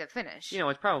have to finish.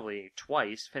 it's probably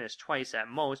finish twice at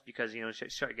most, because, you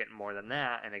start getting more than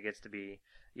that, and it gets to be,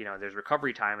 there's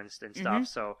recovery time and stuff,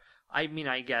 so, I mean,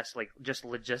 I guess, like, just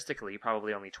logistically,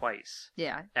 probably only twice.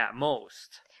 Yeah. At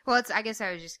most. Well, I guess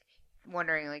I was just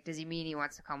wondering, like, does he mean he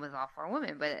wants to come with all 4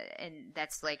 women? And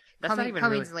that's, like,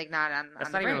 coming's, like, not on That's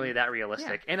on not the even brain. really that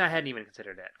realistic. Yeah. And I hadn't even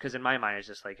considered it, because in my mind, it's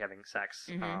just, like, having sex.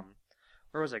 Mhm.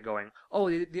 Where was I going? Oh,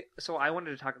 so I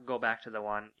wanted to go back to the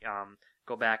one,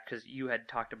 because you had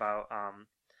talked about,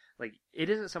 like, it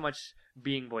isn't so much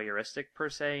being voyeuristic, per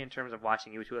se, in terms of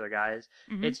watching you with 2 other guys.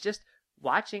 Mhm. It's just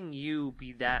watching you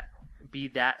be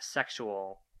that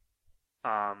sexual,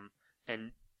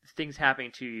 and things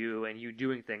happening to you, and you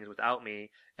doing things without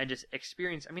me, and just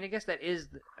experience. I guess that is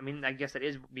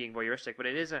being voyeuristic, but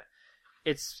it isn't.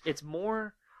 It's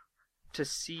more to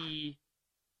see.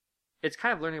 It's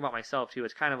kind of learning about myself too.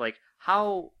 It's kind of like,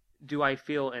 how do I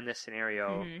feel in this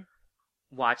scenario,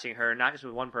 watching her, not just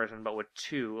with one person, but with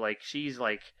 2. Like, she's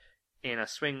like in a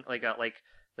swing, like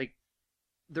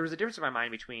there's a difference in my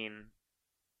mind between,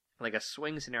 like, a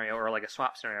swing scenario or, like, a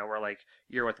swap scenario where, like,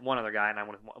 you're with one other guy and I'm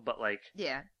with one, but, like,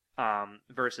 Yeah.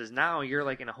 Versus now you're,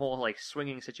 like, in a whole, like,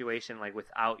 swinging situation, like,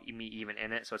 without me even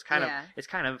in it. So it's kind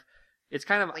of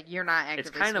Like, you're not actively it's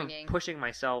kind swinging. of pushing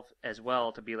myself as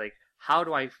well to be like, how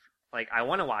do I like, I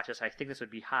want to watch this, I think this would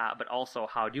be hot, but also,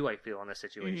 how do I feel in this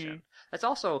situation? That's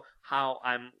also how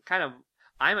I'm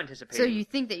anticipating. So you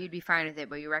think that you'd be fine with it,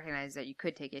 but you recognize that you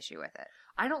could take issue with it.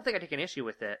 I don't think I take an issue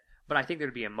with it, but I think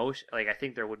there'd be emotion. Like, I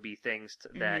think there would be things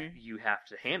that you have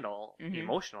to handle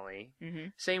emotionally.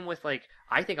 Same with, like,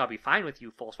 I think I'll be fine with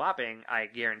you full swapping. I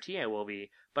guarantee I will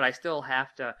be, but I still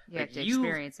have to. You like, have to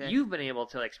experience it. You've been able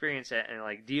to experience it and,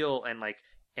 like, deal and, like,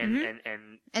 and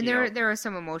there was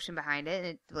some emotion behind it, and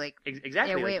it, like,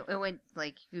 exactly. it went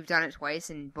like, you've done it twice,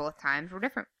 and both times were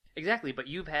different. Exactly, but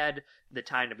you've had the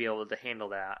time to be able to handle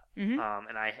that, and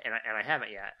I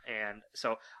haven't yet, and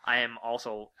so I am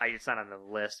also. It's not on the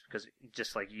list because,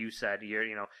 just like you said,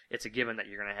 it's a given that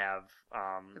you're going to have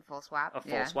The full swap. a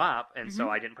full swap, and so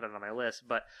I didn't put it on my list.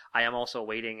 But I am also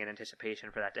waiting in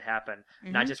anticipation for that to happen,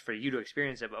 not just for you to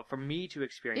experience it, but for me to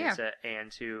experience it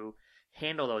and to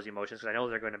handle those emotions, because I know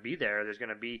they're going to be there. There's going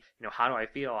to be, how do I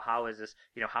feel? How is this?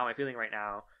 How am I feeling right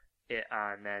now?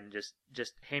 And then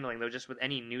just handling those, just with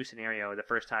any new scenario. The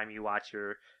first time you watch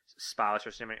your spouse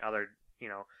or some other,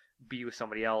 be with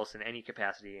somebody else in any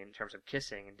capacity in terms of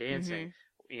kissing and dancing,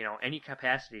 any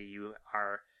capacity you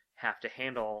have to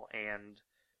handle and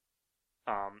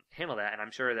handle that. And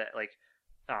I'm sure that, like,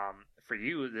 for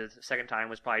you, the second time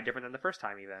was probably different than the first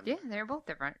time even. Yeah, they're both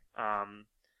different.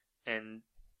 And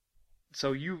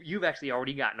so you've actually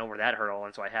already gotten over that hurdle,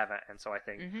 and so I haven't, and so I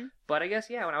think. But I guess,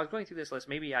 yeah, when I was going through this list,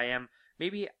 maybe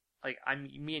me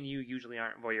and you usually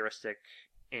aren't voyeuristic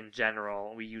in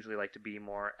general. We usually like to be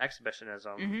more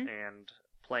exhibitionism and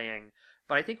playing.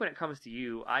 But I think when it comes to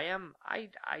you, I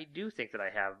do think that I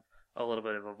have a little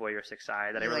bit of a voyeuristic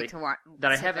side that You I really like to watch,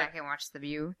 that I sit haven't. back and watch The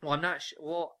View. Well, I'm not.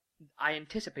 Well, I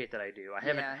anticipate that I do. I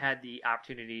haven't had the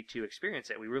opportunity to experience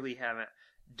it. We really haven't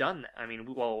done that. I mean,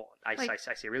 I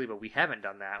say really, but we haven't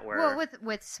done that. Where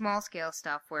with small scale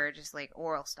stuff, where just like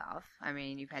oral stuff. I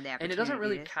mean, you've had the opportunity. And it doesn't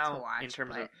really to count watch, in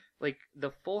terms but... of, like,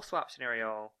 the full swap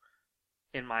scenario.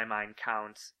 In my mind,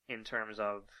 counts in terms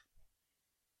of,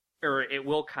 or it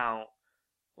will count.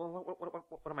 Well,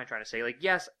 what am I trying to say? Like,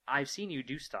 yes, I've seen you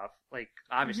do stuff, like,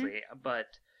 obviously, but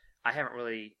I haven't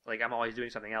really, like, I'm always doing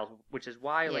something else, which is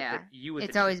why, like, you with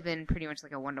it's always been pretty much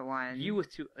like a 1-to-1. You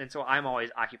with 2, and so I'm always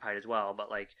occupied as well, but,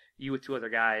 like, you with 2 other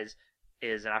guys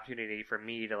is an opportunity for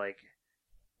me to, like,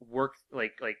 work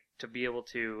like to be able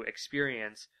to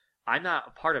experience. I'm not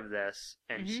a part of this,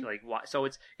 and so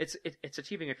it's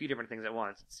achieving a few different things at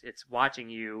once. It's watching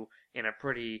you in a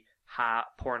pretty hot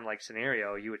porn-like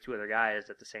scenario, you with two other guys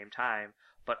at the same time,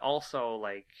 but also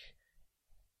like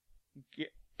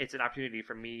it's an opportunity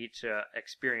for me to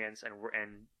experience and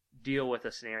deal with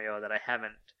a scenario that I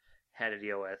haven't had to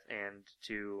deal with,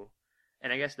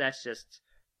 and I guess that's just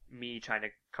me trying to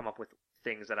come up with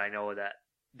things that I know that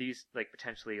these like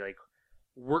potentially like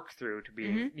work through to be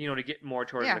to get more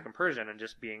towards the compersion and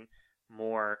just being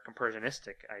more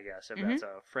compersionistic, I guess, if that's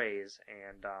a phrase.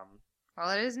 And well,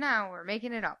 it is now. We're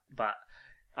making it up. But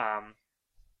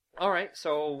all right.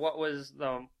 So what was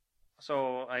the?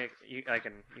 So you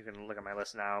can look at my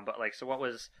list now. But like, so what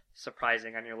was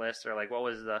surprising on your list, or like what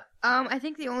was the? I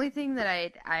think the only thing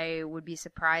that I would be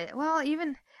surprised. Well,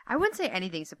 even I wouldn't say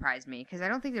anything surprised me, because I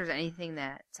don't think there's anything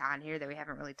that's on here that we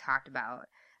haven't really talked about.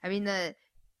 I mean, the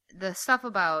stuff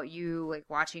about you like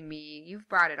watching me, you've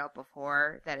brought it up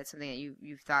before, that it's something that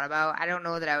you've thought about. I don't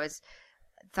know that I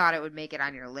thought it would make it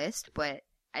on your list, but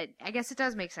I guess it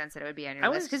does make sense that it would be on your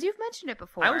list, because you've mentioned it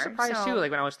before. I was surprised too,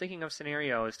 like when I was thinking of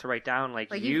scenarios to write down,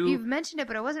 like you've mentioned it,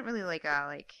 but it wasn't really like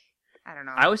I don't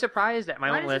know. I was surprised at my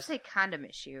own list. Why does it say condom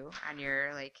issue on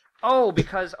your like? Oh,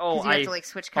 because you have to like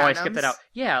switch condoms. I skipped that out.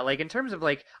 Yeah, like in terms of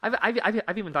like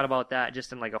I've even thought about that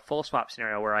just in like a full swap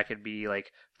scenario where I could be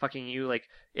like fucking you, like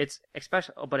it's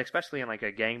especially in like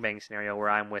a gangbang scenario where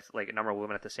I'm with like a number of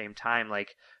women at the same time.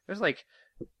 Like there's like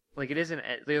it isn't,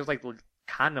 there's like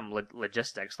condom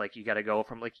logistics. Like you got to go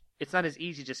from like, it's not as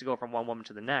easy just to go from one woman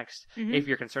to the next if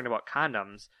you're concerned about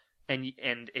condoms, and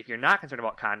if you're not concerned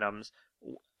about condoms,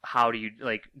 how do you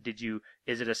like?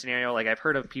 Is it a scenario like I've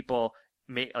heard of people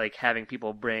like having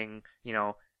people bring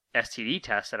STD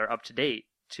tests that are up to date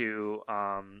to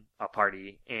a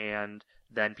party, and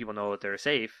then people know that they're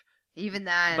safe. Even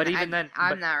then,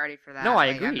 I'm not ready for that. No, I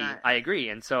agree. I agree.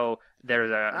 And so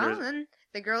then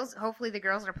hopefully the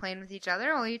girls are playing with each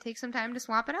other. Well, you take some time to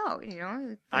swap it out.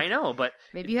 Like, I know, but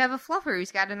maybe you have a fluffer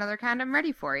who's got another condom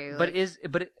ready for you.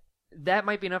 But that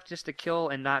might be enough just to kill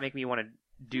and not make me want to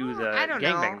do the I don't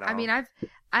gangbang. Know. I mean,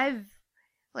 I've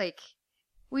like.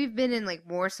 We've been in like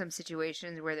some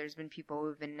situations where there's been people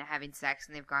who've been having sex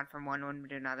and they've gone from one woman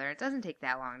to another. It doesn't take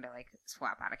that long to like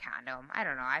swap out a condom. I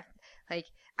don't know.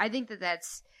 I think that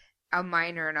that's a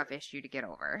minor enough issue to get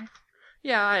over.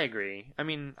 Yeah, I agree. I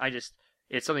mean,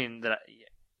 it's something that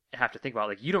I have to think about.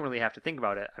 Like, you don't really have to think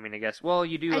about it. I mean, I guess, well,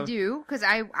 you do. I do, because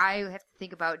I have to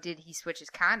think about, did he switch his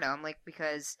condom? Like,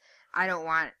 because I don't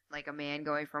want like a man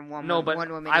going from one woman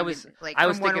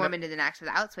to the next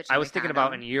without switching. I was thinking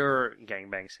about in your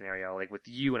gangbang scenario, like with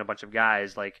you and a bunch of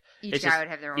guys, like each guy would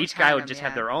have their own. Each guy would just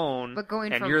have their own. But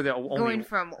going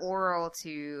from oral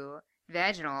to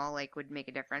vaginal like would make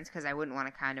a difference, because I wouldn't want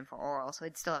a condom for oral, so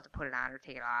I'd still have to put it on or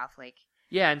take it off. Like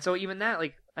yeah, and so even that,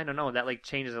 like I don't know, that like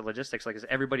changes the logistics. Like, is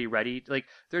everybody ready? Like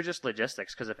they're just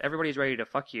logistics, because if everybody's ready to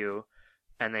fuck you,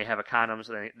 and they have a condom,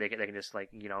 so they can just like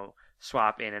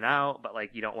swap in and out, but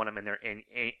like you don't want them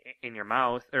in your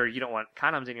mouth, or you don't want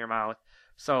condoms in your mouth.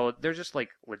 So there's just like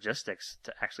logistics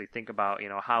to actually think about.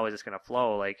 How is this going to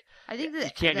flow? Like I think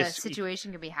that the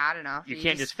situation can be hot enough. You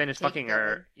can't just finish fucking,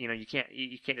 or you can't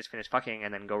just finish fucking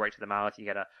and then go right to the mouth. You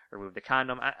got to remove the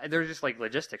condom. There's just like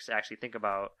logistics to actually think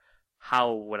about.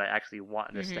 How would I actually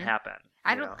want this to happen?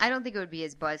 I don't think it would be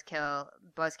as buzz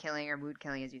killing or mood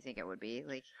killing as you think it would be.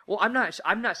 Like, well, I'm not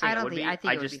saying it would be. I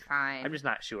think it would be fine. I'm just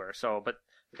not sure. So, but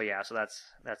yeah. So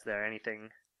that's there. Anything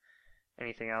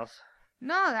else?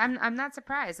 No, I'm not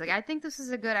surprised. Like, I think this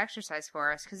is a good exercise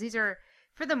for us, because these are,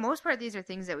 for the most part, these are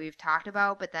things that we've talked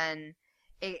about. But then,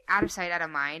 out of sight, out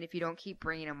of mind. If you don't keep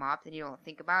bringing them up, then you don't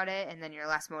think about it, and then you're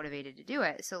less motivated to do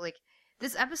it. So, like,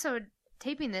 this episode.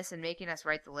 Taping this and making us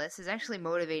write the list is actually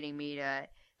motivating me to,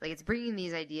 like, it's bringing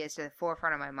these ideas to the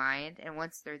forefront of my mind, and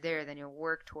once they're there, then you'll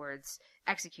work towards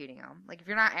executing them. Like, if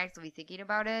you're not actively thinking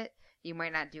about it, you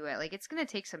might not do it. Like, it's going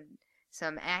to take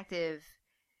some active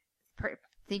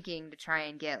thinking to try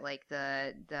and get, like,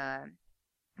 the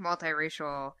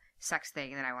multiracial sex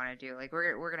thing that I want to do. Like,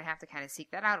 we're going to have to kind of seek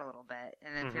that out a little bit,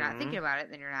 and if you're not thinking about it,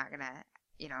 then you're not going to,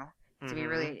 to be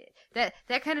really that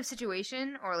kind of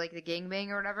situation, or like the gangbang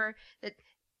or whatever, that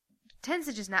tends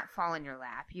to just not fall in your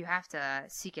lap. You have to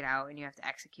seek it out and you have to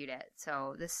execute it.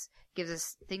 So this gives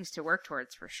us things to work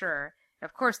towards for sure. And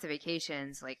of course, the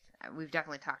vacations, like we've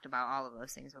definitely talked about all of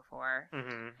those things before,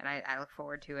 and I look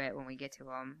forward to it when we get to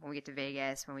them. When we get to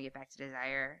Vegas, when we get back to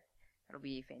Desire, it'll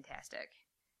be fantastic.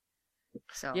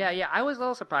 So yeah, I was a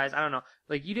little surprised. I don't know,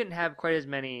 like you didn't have quite as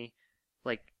many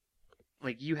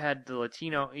like you had the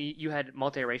Latino, you had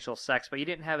multiracial sex, but you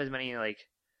didn't have as many like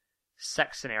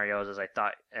sex scenarios as I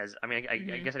thought. I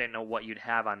guess I didn't know what you'd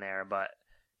have on there, but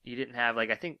you didn't have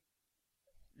I think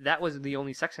that was the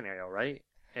only sex scenario, right?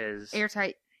 Is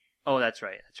airtight. Oh, that's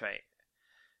right.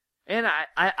 And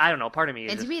I don't know. Part of me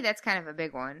is and to me that's kind of a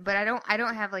big one, but I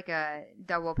don't have a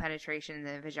double penetration in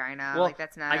the vagina. Well,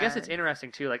 that's not. I guess it's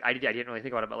interesting too. I didn't really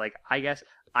think about it, but I guess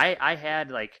I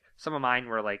had some of mine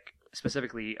were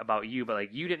specifically about you,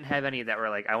 but you didn't have any that were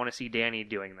I want to see Danny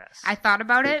doing this. I thought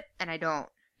about it and I don't.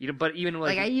 But even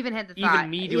I even had the thought. Even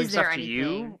me doing stuff to anything?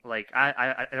 you,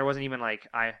 I there wasn't even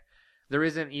there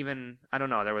isn't even I don't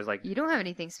know. There was You don't have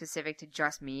anything specific to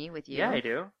just me with you. Yeah, I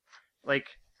do.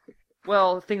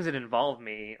 Well, things that involve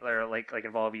me or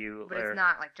involve you. But it's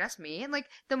not just me. And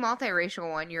the multiracial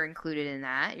one, you're included in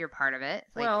that. You're part of it.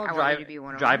 I want you to be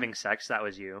one of driving them. sex. That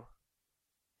was you.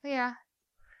 Yeah.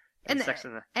 And sex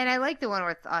in the... and I like the one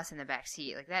with us in the back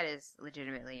seat. That is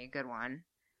legitimately a good one.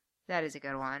 That is a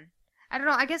good one. I don't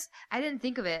know. I guess I didn't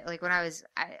think of it when I was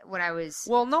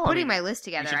putting my list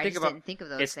together. I just didn't think of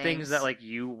those things. It's things that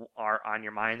you are on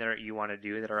your mind that you want to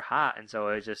do that are hot, and so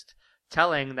it's just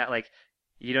telling that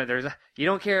you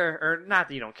don't care, or not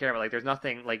that you don't care, but there's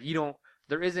nothing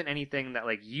there isn't anything that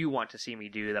you want to see me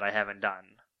do that I haven't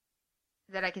done.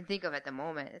 That I can think of at the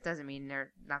moment. It doesn't mean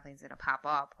nothing's gonna pop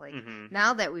up.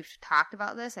 Now that we've talked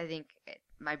about this, I think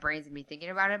my brain's gonna be thinking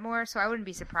about it more. So I wouldn't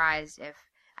be surprised if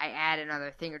I add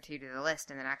another thing or two to the list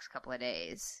in the next couple of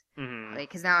days. Mm-hmm.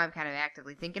 Because now I'm kind of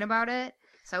actively thinking about it.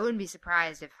 So I wouldn't be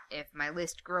surprised if my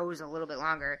list grows a little bit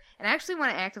longer. And I actually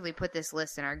want to actively put this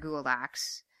list in our Google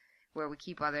Docs, where we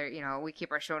keep we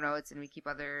keep our show notes and we keep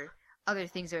other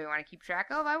things that we want to keep track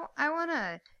of. I want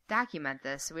to document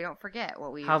this so we don't forget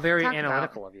what we. How very talked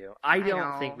analytical about. of you. I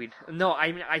don't think we'd. No,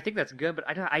 I mean I think that's good, but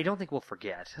I don't think we'll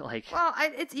forget. Well,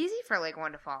 it's easy for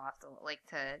one to fall off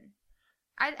to.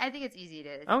 I think it's easy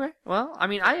to. Okay. Well, I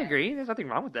mean, I agree. There's nothing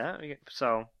wrong with that.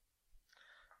 So,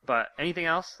 but anything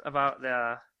else about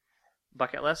the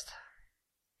bucket list?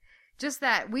 Just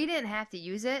that we didn't have to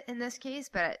use it in this case,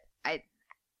 but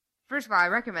first of all, I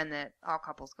recommend that all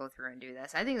couples go through and do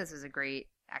this. I think this is a great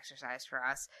exercise for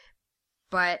us,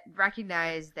 but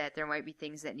recognize that there might be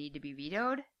things that need to be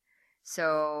vetoed.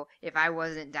 So if I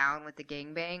wasn't down with the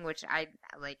gangbang, which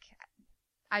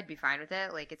I'd be fine with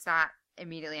it. It's not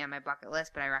immediately on my bucket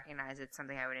list, but I recognize it's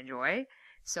something I would enjoy.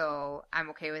 So I'm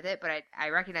okay with it, but I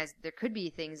recognize there could be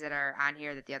things that are on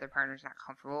here that the other partner's not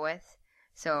comfortable with.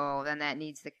 So then that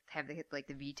needs to have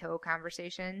the veto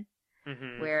conversation.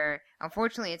 Mm-hmm. Where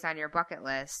unfortunately it's on your bucket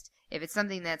list. If it's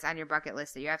something that's on your bucket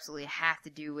list that you absolutely have to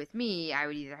do with me, I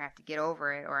would either have to get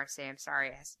over it or say I'm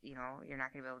sorry, you're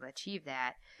not going to be able to achieve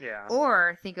that. Yeah.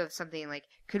 Or think of something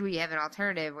could we have an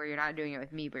alternative where you're not doing it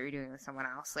with me but you're doing it with someone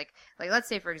else? Let's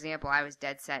say for example I was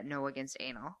dead set no against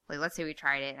anal. Let's say we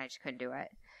tried it and I just couldn't do it.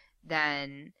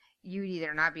 Then you'd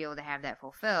either not be able to have that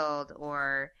fulfilled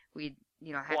or we'd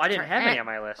have I didn't have any on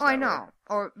my list. Oh, I know.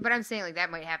 But I'm saying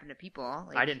that might happen to people.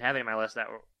 I didn't have any on my list that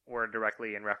were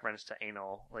directly in reference to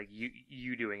anal,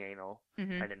 you doing anal.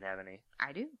 Mm-hmm. I didn't have any.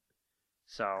 I do.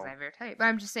 So I have very tight. But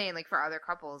I'm just saying, for other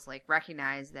couples,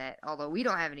 recognize that although we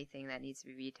don't have anything that needs to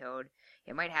be vetoed,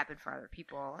 it might happen for other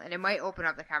people, and it might open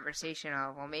up the conversation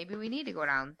of, well, maybe we need to go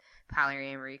down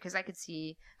polyamory because I could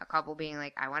see a couple being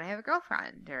I want to have a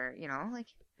girlfriend, or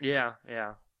Yeah,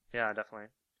 definitely.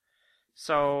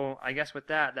 So I guess with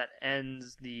that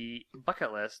ends the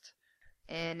bucket list.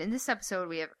 And in this episode,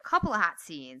 we have a couple of hot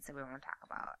scenes that we want to talk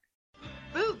about.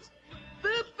 Boobs!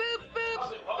 Boobs, boobs,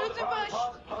 boobs! Boobs and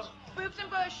bush! Boobs and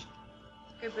bush!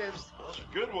 Good boobs. Those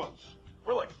are good ones.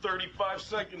 We're 35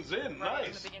 seconds in. Right nice.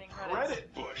 in the beginning credits.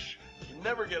 Credit bush. You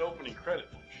never get opening credit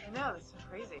bush. I know, that's so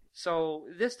crazy. So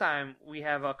this time we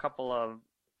have a couple of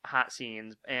hot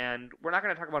scenes, and we're not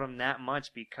going to talk about them that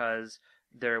much because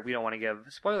we don't want to give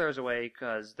spoilers away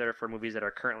because they're for movies that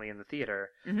are currently in the theater.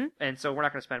 Mm-hmm. And so we're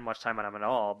not going to spend much time on them at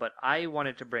all. But I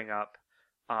wanted to bring up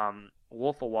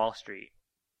Wolf of Wall Street,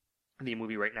 the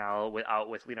movie right now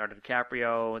with Leonardo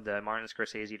DiCaprio, the Martin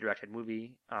Scorsese directed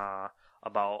movie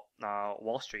about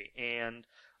Wall Street. And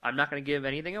I'm not going to give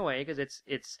anything away because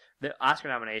it's the Oscar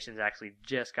nominations actually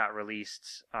just got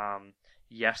released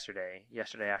yesterday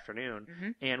afternoon. Mm-hmm.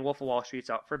 And Wolf of Wall Street's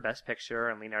up for Best Picture,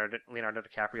 and Leonardo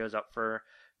DiCaprio's up for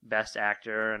Best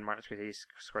Actor, and Martin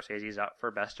Scorsese's up for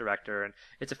Best Director. And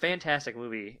it's a fantastic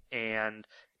movie, and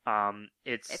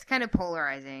it's kind of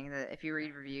polarizing. If you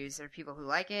read reviews, there are people who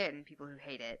like it and people who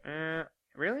hate it.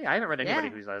 Really? I haven't read anybody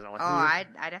who doesn't like it. Oh,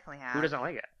 I definitely have. Who doesn't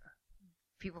like it?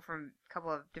 People from a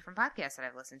couple of different podcasts that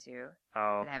I've listened to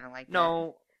that haven't liked it.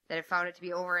 No. That have found it to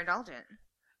be overindulgent.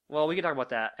 Well, we can talk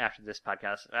about that after this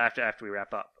podcast, after we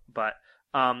wrap up. But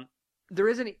there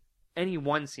isn't. any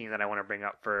one scene that I want to bring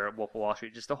up for Wolf of Wall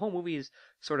Street. Just the whole movie is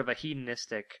sort of a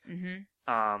hedonistic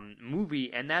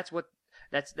movie, and that's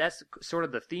sort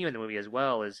of the theme of the movie as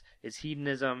well, is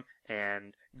hedonism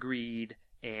and greed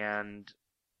and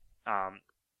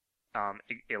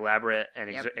elaborate and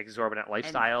exorbitant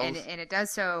lifestyles. And it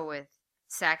does so with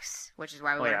sex, which is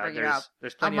why we want to bring it up.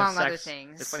 There's plenty among of sex, other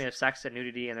things. There's plenty of sex and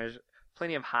nudity, and there's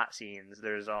plenty of hot scenes.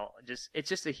 It's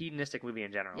just a hedonistic movie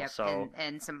in general. Yep, so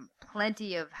and some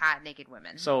plenty of hot naked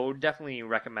women. So definitely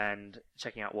recommend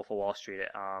checking out Wolf of Wall Street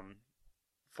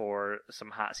for some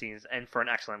hot scenes and for an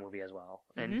excellent movie as well.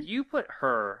 And you put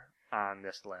Her on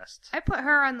this list. I put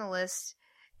Her on the list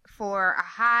for a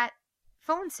hot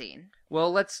phone scene. Well,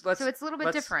 let's so it's a little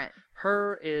bit different.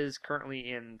 Her is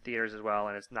currently in theaters as well,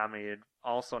 and it's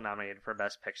also nominated for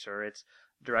Best Picture. It's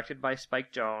directed by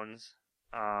Spike Jonze.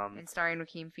 And starring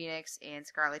Joaquin Phoenix and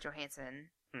Scarlett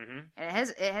Johansson. Mm-hmm. And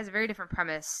it has a very different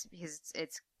premise because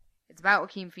it's about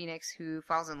Joaquin Phoenix, who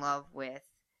falls in love with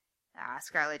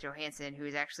Scarlett Johansson, who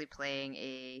is actually playing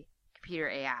a computer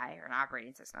AI or an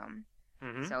operating system.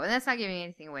 Mm-hmm. So, and that's not giving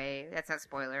anything away. That's not a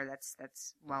spoiler.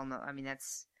 That's well known. I mean,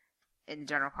 that's in the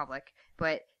general public.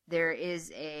 But there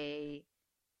is a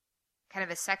kind of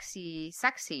a sexy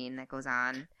sex scene that goes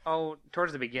on. Oh,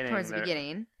 towards the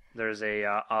beginning. There's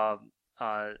a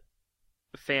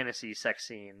fantasy sex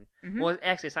scene. Mm-hmm. Well,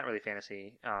 actually, it's not really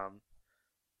fantasy.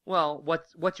 Well,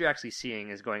 what you're actually seeing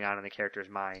is going on in the character's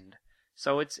mind.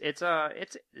 So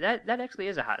that actually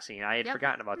is a hot scene. I had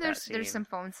forgotten about that scene. There's some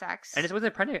phone sex, and it's with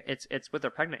a pregnant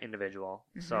individual.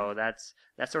 Mm-hmm. So that's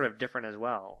sort of different as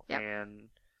well. Yep. And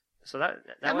so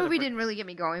that movie didn't really get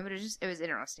me going, but it was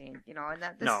interesting, you know. And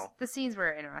the scenes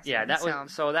were interesting. Yeah,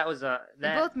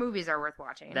 both movies are worth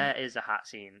watching. That is a hot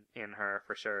scene in Her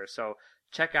for sure. So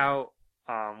check out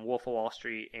Wolf of Wall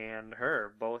Street and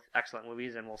Her, both excellent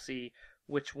movies, and we'll see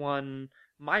which one.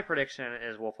 My prediction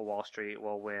is Wolf of Wall Street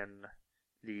will win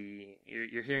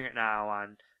you're hearing it now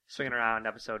on Swinging Around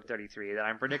episode 33, that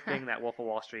I'm predicting that Wolf of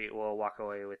Wall Street will walk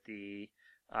away with the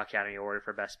Academy Award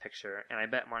for Best Picture, and I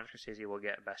bet Martin Scorsese will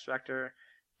get Best Director,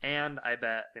 and I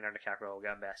bet Leonardo DiCaprio will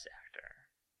get Best Actor.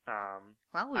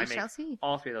 Well, we shall see.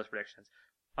 All three of those predictions.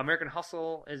 American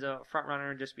Hustle is a front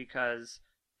runner just because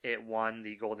it won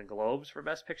the Golden Globes for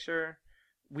Best Picture.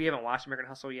 We haven't watched American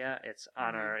Hustle yet. It's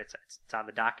on it's on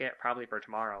the docket probably for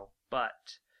tomorrow,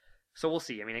 but so we'll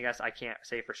see. I mean, I guess I can't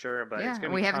say for sure, but it's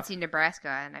going to be haven't seen Nebraska,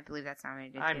 and I believe that's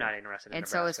nominated. I'm not interested in and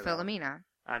Nebraska. And so is Philomena.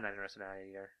 I'm not interested in that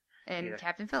either. And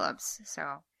Captain Phillips.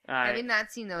 So having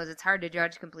not seen those, it's hard to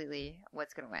judge completely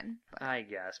what's going to win. But. I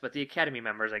guess, but the Academy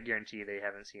members, I guarantee they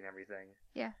haven't seen everything.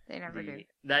 Yeah, they never do.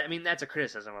 That's a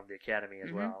criticism of the Academy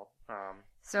as well.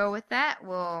 So with that,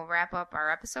 we'll wrap up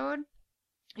our episode.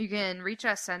 You can reach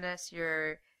us, send us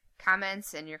your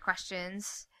comments and your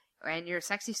questions and your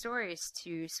sexy stories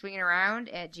to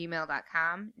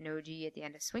swinginaround@gmail.com. No G at the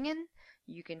end of swinging.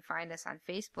 You can find us on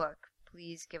Facebook.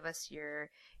 Please give us your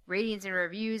ratings and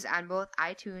reviews on both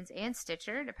iTunes and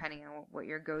Stitcher, depending on what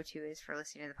your go-to is for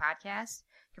listening to the podcast.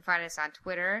 You can find us on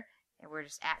Twitter, and we're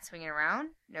just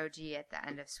 @swinginaround. No G at the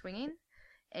end of swinging.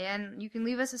 And you can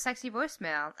leave us a sexy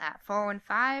voicemail at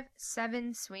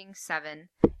 415-7-SWING-7.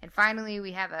 And finally,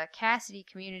 we have a Cassidy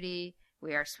community.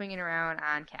 We are swinging around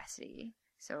on Cassidy.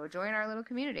 So join our little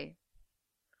community.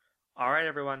 All right,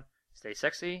 everyone. Stay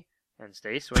sexy and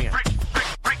stay swinging.